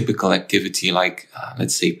a typical activity like,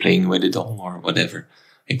 let's say, playing with a doll or whatever.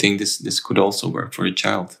 I think this could also work for a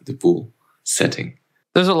child, the pool setting.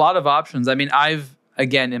 There's a lot of options. I mean,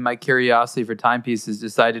 again, in my curiosity for timepieces,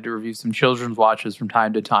 decided to review some children's watches from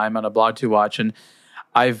time to time on a blog to watch. And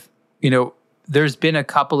there's been a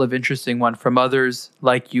couple of interesting ones from others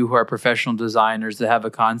like you who are professional designers that have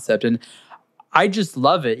a concept. And I just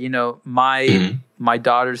love it. My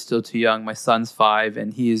daughter's still too young. My son's 5,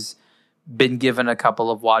 and he's been given a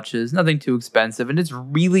couple of watches, nothing too expensive. And it's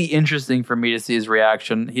really interesting for me to see his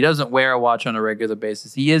reaction. He doesn't wear a watch on a regular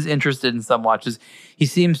basis. He is interested in some watches. He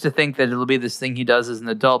seems to think that it'll be this thing he does as an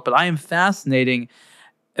adult. But I am fascinated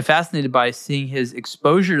by seeing his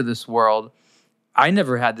exposure to this world. I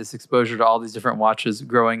never had this exposure to all these different watches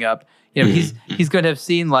growing up. He's going to have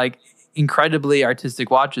seen like incredibly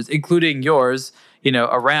artistic watches, including yours,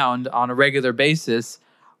 around on a regular basis.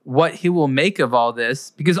 What he will make of all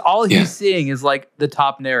this, because all he's seeing is like the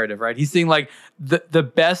top narrative, right? He's seeing like the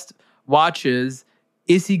best watches.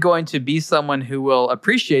 Is he going to be someone who will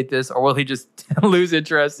appreciate this, or will he just lose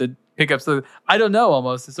interest and pick up something? I don't know.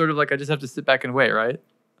 Almost, it's sort of like I just have to sit back and wait, right?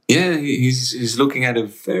 Yeah, he's looking at a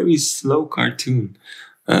very slow cartoon.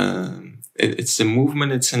 It's a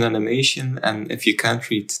movement, it's an animation, and if you can't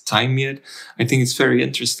read time yet, I think it's very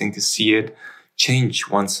interesting to see it change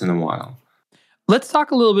once in a while. Let's talk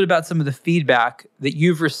a little bit about some of the feedback that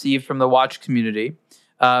you've received from the watch community.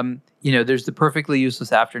 There's the Perfectly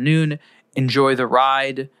Useless Afternoon, Enjoy the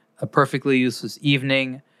Ride, A Perfectly Useless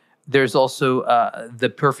Evening. There's also the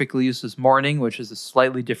Perfectly Useless Morning, which is a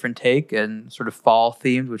slightly different take and sort of fall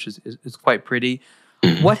themed, which is quite pretty.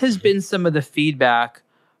 What has been some of the feedback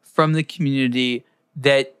from the community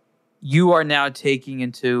that you are now taking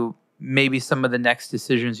into maybe some of the next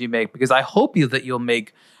decisions you make? Because I hope that you'll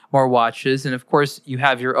make more watches. And of course, you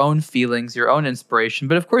have your own feelings, your own inspiration.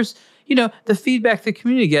 But of course, the feedback the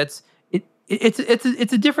community gets,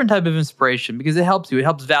 it's a different type of inspiration because it helps you. It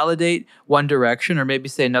helps validate one direction or maybe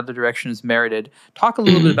say another direction is merited. Talk a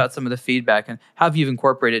little bit about some of the feedback and how you've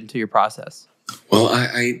incorporated it into your process. Well,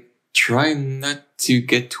 I try not to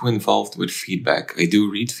get too involved with feedback. I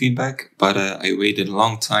do read feedback, but I waited a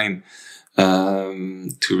long time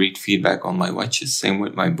to read feedback on my watches. Same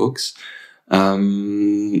with my books.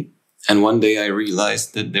 And one day I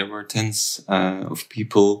realized that there were tens of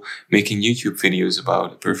people making YouTube videos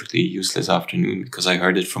about A Perfectly Useless Afternoon because I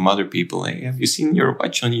heard it from other people. Hey, have you seen your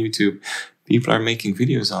watch on YouTube? People are making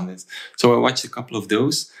videos on this. So I watched a couple of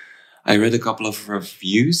those. I read a couple of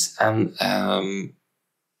reviews, and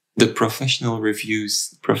the professional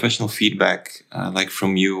reviews, professional feedback, like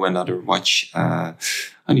from you and other watch, how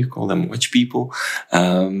do you call them? Watch people,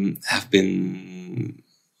 have been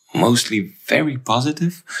mostly very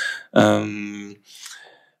positive. And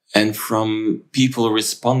from people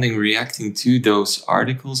reacting to those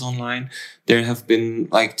articles online, there have been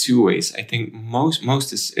like 2 ways. I think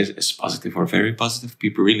most is positive or very positive.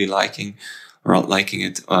 People really liking or not liking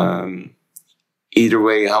it. Either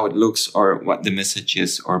way, how it looks or what the message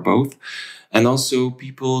is or both. And also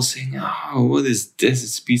people saying, oh, what is this?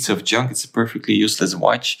 It's a piece of junk. It's a perfectly useless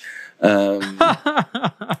watch.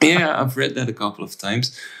 Yeah, I've read that a couple of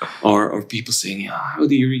times, or people saying, "Yeah, how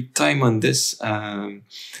do you read time on this?"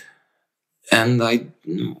 And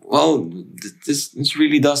this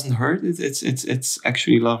really doesn't hurt. It's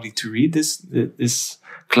actually lovely to read this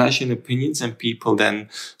clash in opinions, and people then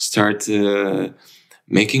start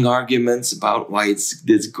making arguments about why it's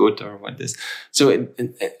this good or what this. So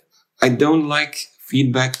I don't like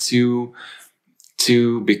feedback to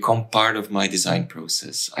become part of my design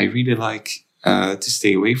process. I really like to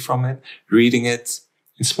stay away from it, reading it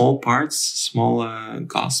in small parts, small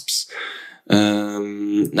gasps,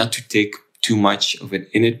 not to take too much of it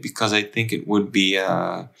in it, because I think it would be,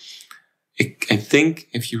 I think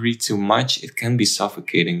if you read too much, it can be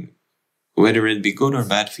suffocating, whether it be good or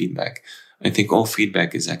bad feedback. I think all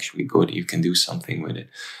feedback is actually good. You can do something with it.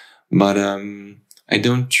 But I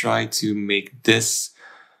don't try to make this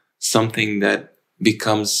something that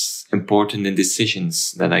becomes important in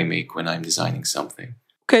decisions that I make when I'm designing something.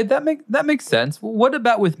 Okay, that makes sense. Well, what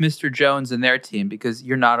about with Mr. Jones and their team? Because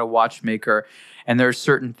you're not a watchmaker, and there are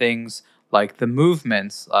certain things like the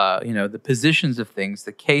movements, the positions of things,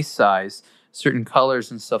 the case size, certain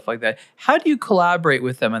colors and stuff like that. How do you collaborate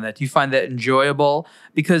with them on that? Do you find that enjoyable?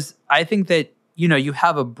 Because I think that you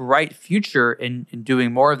have a bright future in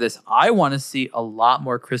doing more of this. I want to see a lot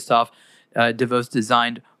more Kristof Devos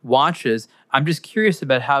designed watches. I'm just curious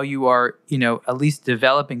about how you are, at least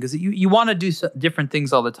developing, because you want to do different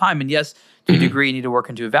things all the time. And yes, to a degree, you need to work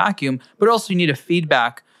into a vacuum, but also you need a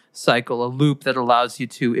feedback cycle, a loop that allows you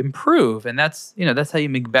to improve. And that's how you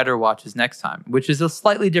make better watches next time, which is a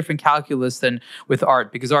slightly different calculus than with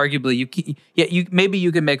art, because arguably maybe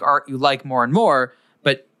you can make art you like more and more,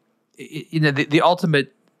 but the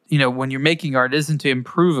ultimate, when you're making art isn't to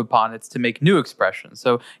improve upon, it's to make new expressions.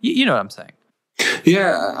 So you know what I'm saying?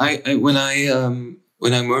 Yeah, I when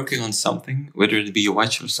I'm working on something, whether it be a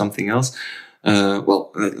watch or something else,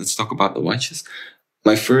 let's talk about the watches.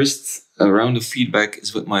 My first round of feedback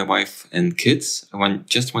is with my wife and kids. I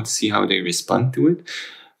just want to see how they respond to it,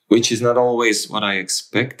 which is not always what I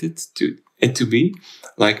expected it to be.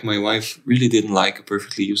 Like, my wife really didn't like A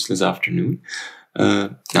Perfectly Useless Afternoon.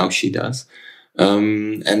 Now she does.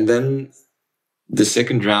 And then the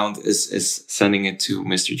second round is sending it to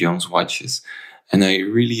Mr. Jones Watches. And I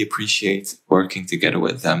really appreciate working together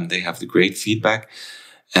with them. They have the great feedback.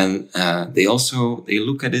 And they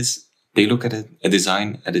look at a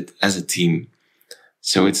design as a team.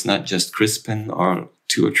 So it's not just Crispin or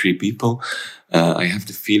 2 or 3 people. I have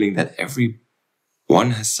the feeling that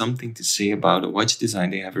everyone has something to say about a watch design.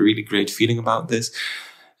 They have a really great feeling about this.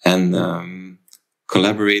 And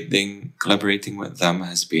collaborating with them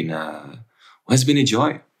has been a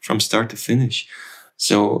joy from start to finish.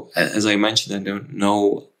 So, as I mentioned, I don't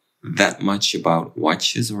know that much about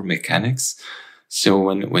watches or mechanics. So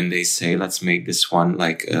when they say, let's make this one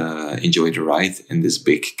like Enjoy the Ride in this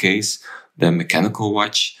big case, the mechanical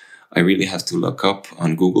watch, I really have to look up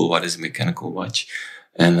on Google what is a mechanical watch,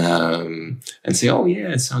 and say, oh yeah,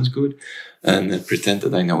 it sounds good, and pretend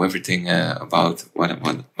that I know everything about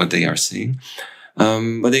what they are saying.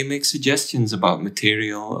 But they make suggestions about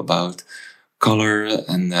material, about color,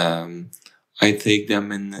 and I take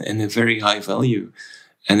them in a very high value.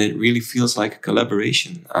 And it really feels like a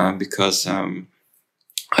collaboration because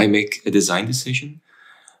I make a design decision.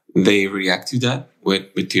 They react to that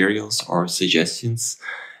with materials or suggestions.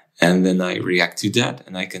 And then I react to that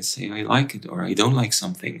and I can say I like it or I don't like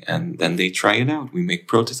something. And then they try it out. We make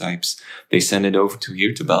prototypes. They send it over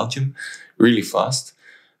to Belgium really fast.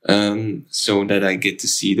 So that I get to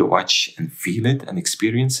see the watch and feel it and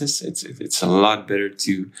experience it. It's a lot better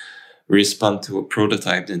to respond to a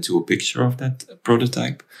prototype than to a picture of that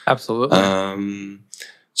prototype. Absolutely.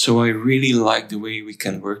 So I really like the way we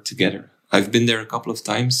can work together. I've been there a couple of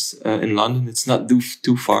times in London. It's not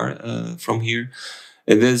too far from here.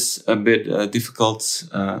 It is a bit difficult,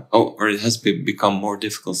 or it has become more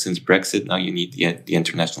difficult since Brexit. Now you need the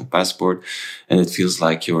international passport, and it feels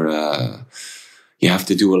like you have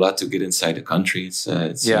to do a lot to get inside the country. It's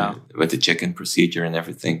with the check-in procedure and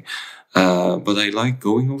everything. But I like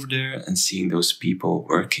going over there and seeing those people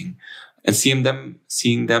working and seeing them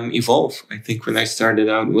evolve. I think when I started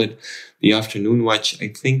out with the afternoon watch, I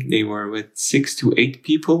think they were with 6 to 8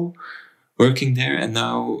 people working there. And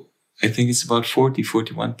now I think it's about 40,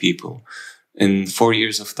 41 people in 4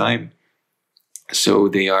 years of time. So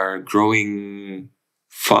they are growing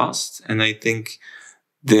fast. And I think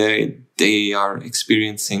they are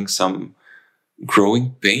experiencing some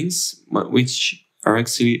growing pains, which are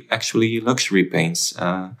actually luxury pains.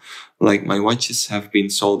 Like my watches have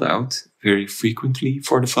been sold out very frequently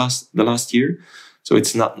for the last year. So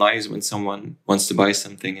it's not nice when someone wants to buy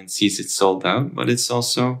something and sees it sold out, but it's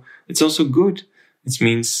also good. It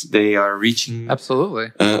means they are reaching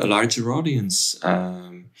Absolutely a larger audience.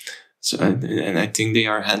 So, and I think they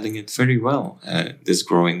are handling it very well, this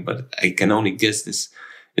growing, but I can only guess this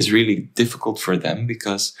is really difficult for them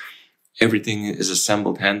because everything is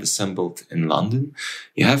hand assembled in London.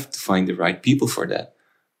 You have to find the right people for that.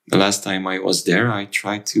 The last time I was there, I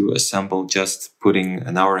tried to assemble just putting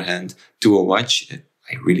an hour hand to a watch.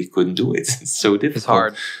 I really couldn't do it. It's so difficult. It's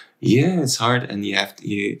hard. Yeah, it's hard, and you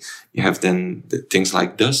have then the things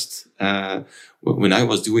like dust. When I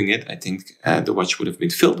was doing it, I think the watch would have been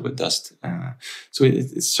filled with dust. So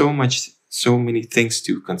it's so many things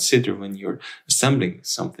to consider when you're assembling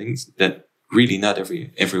something that really not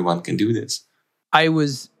everyone can do this. I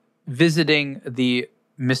was visiting the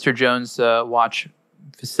Mr. Jones watch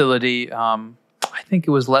facility. I think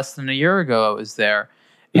it was less than a year ago I was there.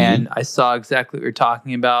 And I saw exactly what you're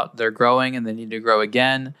talking about. They're growing and they need to grow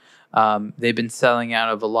again. They've been selling out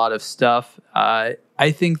of a lot of stuff. I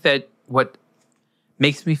think that what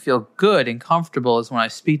makes me feel good and comfortable is when I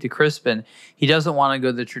speak to Crispin, he doesn't want to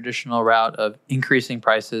go the traditional route of increasing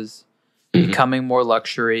prices, becoming more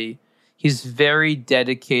luxury. He's very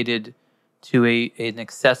dedicated to an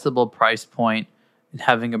accessible price point and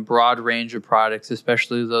having a broad range of products,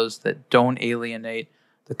 especially those that don't alienate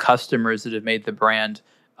the customers that have made the brand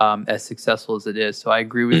as successful as it is. So I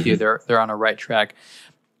agree with you. They're on a right track.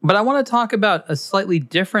 But I want to talk about a slightly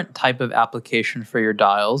different type of application for your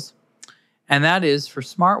dials, and that is for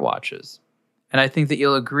smartwatches. And I think that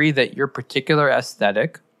you'll agree that your particular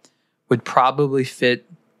aesthetic would probably fit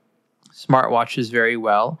smartwatches very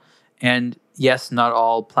well. And yes, not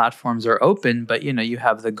all platforms are open, but you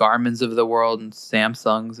have the Garmin's of the world and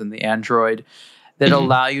Samsung's and the Android that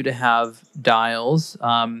allow you to have dials.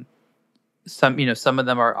 Some of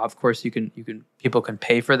them are, of course, people can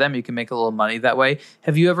pay for them. You can make a little money that way.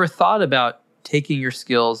 Have you ever thought about taking your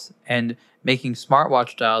skills and making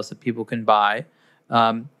smartwatch dials that people can buy,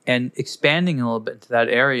 and expanding a little bit into that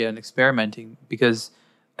area and experimenting? Because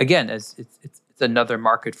again, it's another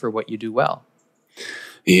market for what you do well.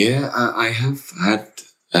 Yeah, I have had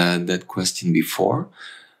that question before,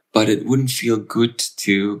 but it wouldn't feel good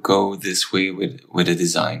to go this way with a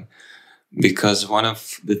design. Because one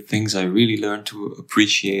of the things I really learned to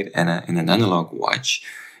appreciate in an analog watch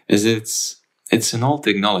is it's an old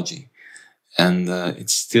technology, and it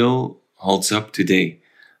still holds up today.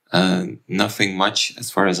 Nothing much, as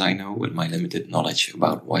far as I know, with my limited knowledge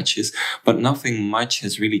about watches, but nothing much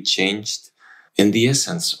has really changed in the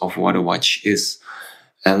essence of what a watch is.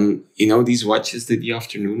 And these watches, the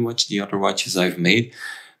afternoon watch, the other watches I've made,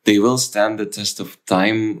 they will stand the test of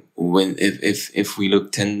time when if we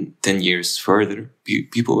look 10 years further,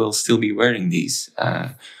 people will still be wearing these.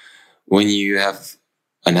 When you have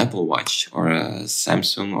an Apple Watch or a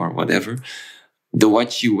Samsung or whatever, the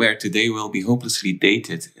watch you wear today will be hopelessly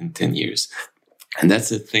dated in 10 years. And that's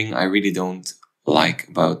the thing I really don't like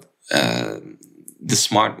about the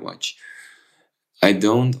smartwatch. I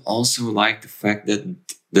don't also like the fact that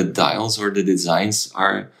the dials or the designs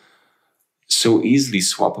are so easily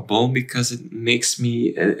swappable, because it makes me,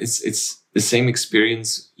 it's the same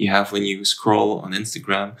experience you have when you scroll on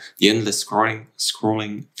Instagram, the endless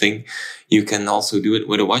scrolling thing. You can also do it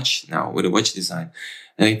with a watch now, with a watch design.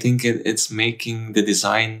 And I think it's making the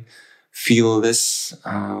design feel less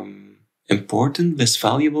important, less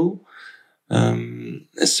valuable.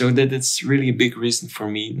 So that it's really a big reason for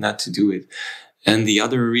me not to do it. And the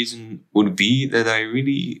other reason would be that I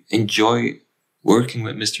really enjoy working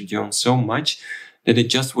with Mr. Jones so much that it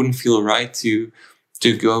just wouldn't feel right to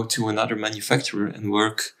go to another manufacturer and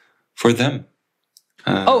work for them.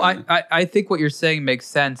 I think what you're saying makes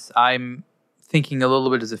sense. I'm thinking a little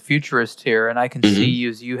bit as a futurist here, and I can see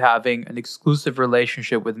you having an exclusive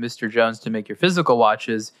relationship with Mr. Jones to make your physical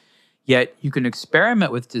watches, yet you can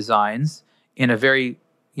experiment with designs in a very,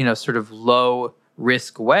 sort of low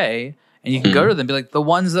risk way, and you can go to them and be like, the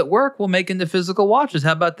ones that work we'll make into physical watches.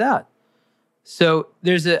 How about that? So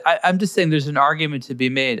I'm just saying there's an argument to be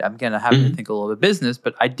made. I'm going to have to think a little bit business,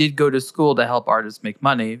 but I did go to school to help artists make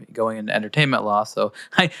money going into entertainment law. So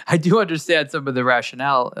I do understand some of the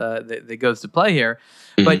rationale that goes to play here,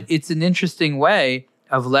 but it's an interesting way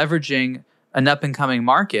of leveraging an up and coming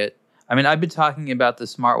market. I mean, I've been talking about the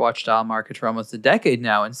smartwatch dial market for almost a decade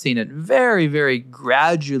now and seen it very, very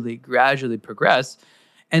gradually progress.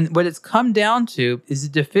 And what it's come down to is a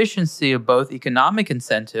deficiency of both economic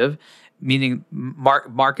incentive, meaning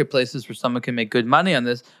marketplaces where someone can make good money on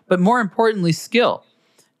this, but more importantly, skill.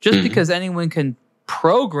 Just because anyone can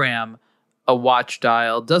program a watch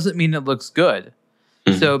dial doesn't mean it looks good.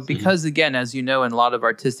 So because, again, as you know, in a lot of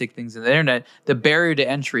artistic things in the internet, the barrier to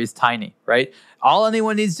entry is tiny, right? All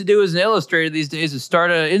anyone needs to do as an illustrator these days is start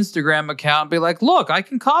an Instagram account and be like, look, I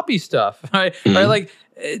can copy stuff, right? Or like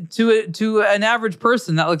to an average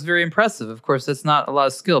person, that looks very impressive. Of course, that's not a lot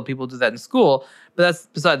of skill. People do that in school, but that's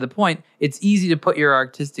beside the point. It's easy to put your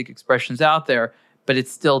artistic expressions out there, but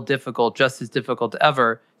it's still difficult, just as difficult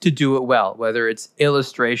ever, to do it well, whether it's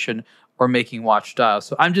illustration or making watch dials.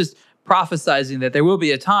 So I'm just prophesizing that there will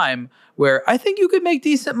be a time where I think you could make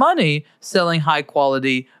decent money selling high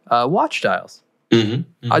quality watch dials, on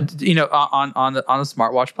a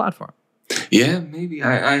smartwatch platform. Yeah, maybe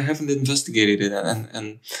I haven't investigated it,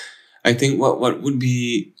 and I think what would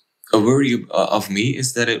be a worry of me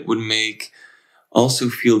is that it would make also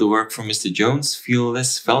feel the work for Mr. Jones feel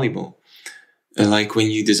less valuable. Like when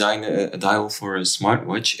you design a dial for a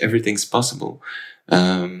smartwatch, everything's possible.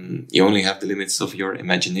 You only have the limits of your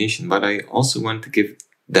imagination, but I also want to give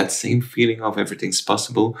that same feeling of everything's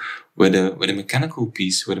possible with a mechanical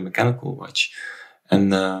piece, with a mechanical watch.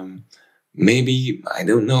 And maybe, I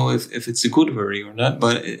don't know if it's a good worry or not,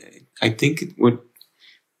 but I think it would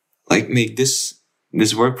like make this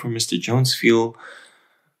work for Mr. Jones feel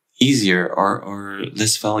easier or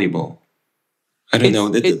less valuable. I don't know.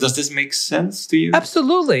 Does this make sense to you?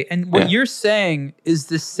 Absolutely. And what you're saying is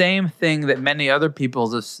the same thing that many other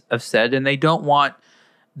people have said, and they don't want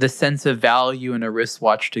the sense of value in a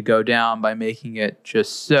wristwatch to go down by making it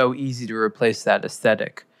just so easy to replace that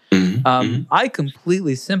aesthetic. I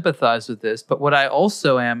completely sympathize with this, but what I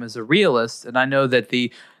also am is a realist, and I know that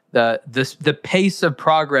the pace of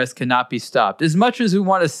progress cannot be stopped. As much as we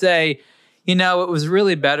want to say, it was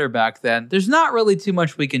really better back then, there's not really too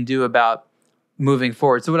much we can do about moving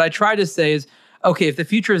forward. So what I try to say is, okay, if the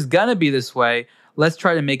future is going to be this way, let's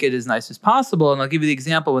try to make it as nice as possible. And I'll give you the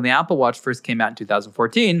example. When the Apple Watch first came out in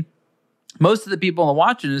 2014, most of the people in the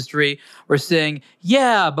watch industry were saying,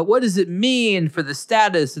 yeah, but what does it mean for the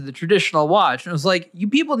status of the traditional watch? And it was like, you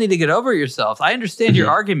people need to get over yourselves. I understand your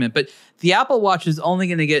argument, but the Apple Watch is only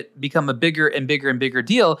going to become a bigger and bigger and bigger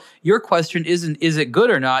deal. Your question isn't, is it good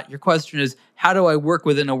or not? Your question is, how do I work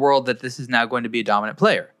within a world that this is now going to be a dominant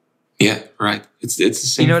player? Yeah, right. It's the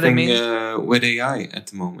same thing with AI at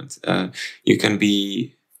the moment. You can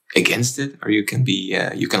be against it, or you can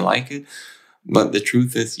like it, but the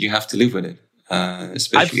truth is you have to live with it.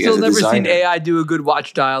 Especially I've still as a never designer. seen AI do a good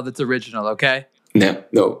watch dial that's original. Okay, no,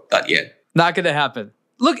 not yet. Not going to happen.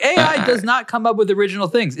 Look, AI does not come up with original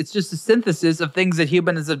things. It's just a synthesis of things that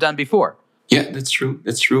humans have done before. Yeah, that's true.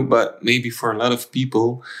 That's true. But maybe for a lot of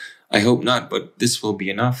people, I hope not. But this will be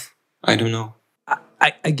enough. I don't know.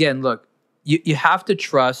 Again, look, you have to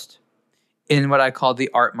trust in what I call the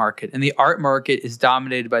art market. And the art market is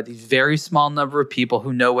dominated by these very small number of people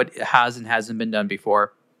who know what has and hasn't been done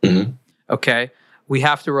before. Okay? We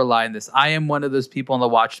have to rely on this. I am one of those people in the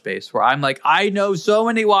watch space where I'm like, I know so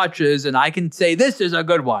many watches and I can say this is a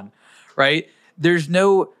good one, right? There's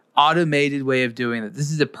no automated way of doing it. This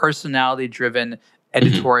is a personality-driven,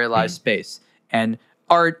 editorialized space. And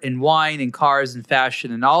art and wine and cars and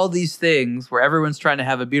fashion and all these things where everyone's trying to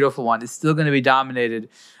have a beautiful one is still going to be dominated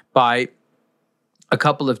by a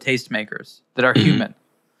couple of tastemakers that are human.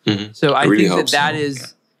 So I really think that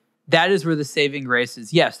is where the saving grace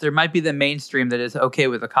is. Yes, there might be the mainstream that is okay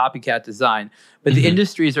with a copycat design, but the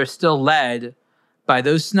industries are still led by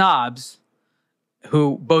those snobs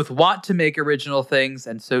who both want to make original things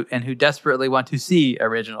and who desperately want to see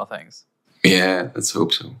original things. Yeah, let's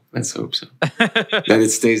hope so. That it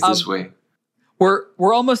stays this way.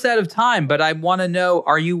 We're almost out of time, but I want to know,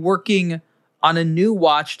 are you working on a new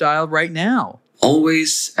watch dial right now?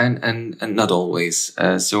 Always and not always.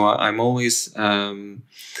 So I'm always in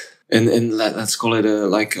let's call it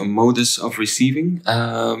a modus of receiving.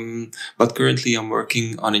 But currently I'm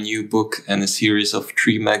working on a new book and a series of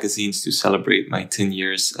 3 magazines to celebrate my 10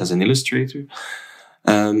 years as an illustrator.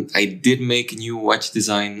 I did make a new watch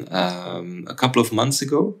design a couple of months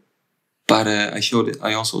ago, but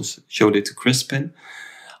I also showed it to Crispin.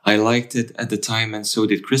 I liked it at the time, and so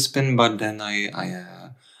did Crispin. But then I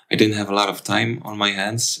didn't have a lot of time on my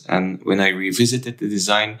hands, and when I revisited the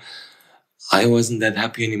design, I wasn't that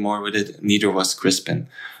happy anymore with it. Neither was Crispin,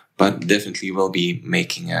 but definitely will be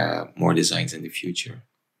making more designs in the future.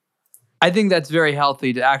 I think that's very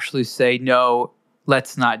healthy to actually say no.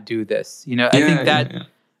 Let's not do this. I think that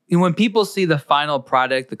when people see the final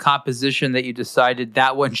product, the composition that you decided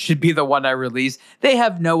that one should be the one I release, they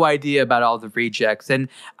have no idea about all the rejects. And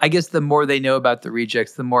I guess the more they know about the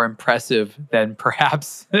rejects, the more impressive than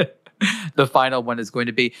perhaps the final one is going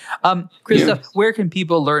to be. Kristof, where can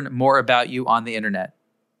people learn more about you on the internet?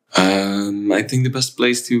 I think the best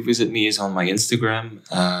place to visit me is on my Instagram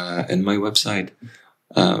and my website.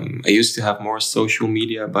 I used to have more social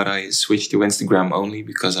media, but I switched to Instagram only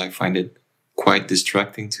because I find it quite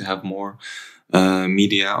distracting to have more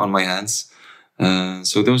media on my hands.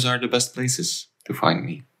 So those are the best places to find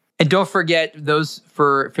me. And don't forget,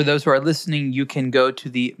 for those who are listening, you can go to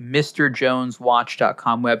the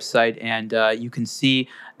MrJonesWatch.com website and you can see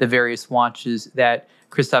the various watches that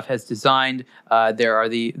Kristof has designed. There are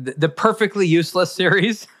the perfectly useless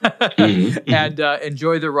series, and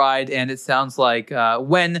enjoy the ride. And it sounds like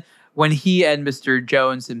when he and Mr.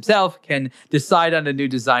 Jones himself can decide on a new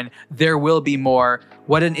design, there will be more.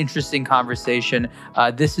 What an interesting conversation.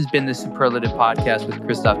 This has been the Superlative Podcast with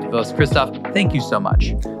Kristof Devos. Kristof, thank you so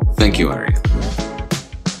much. Thank you, Ari.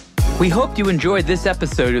 We hope you enjoyed this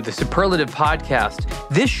episode of the Superlative Podcast.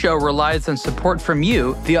 This show relies on support from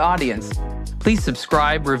you, the audience. Please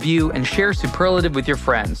subscribe, review, and share Superlative with your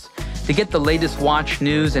friends. To get the latest watch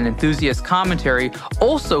news and enthusiast commentary,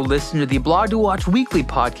 also listen to the Blog to Watch Weekly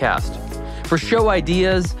podcast. For show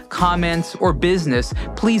ideas, comments, or business,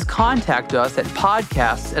 please contact us at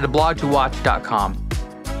podcasts@ablogtowatch.com.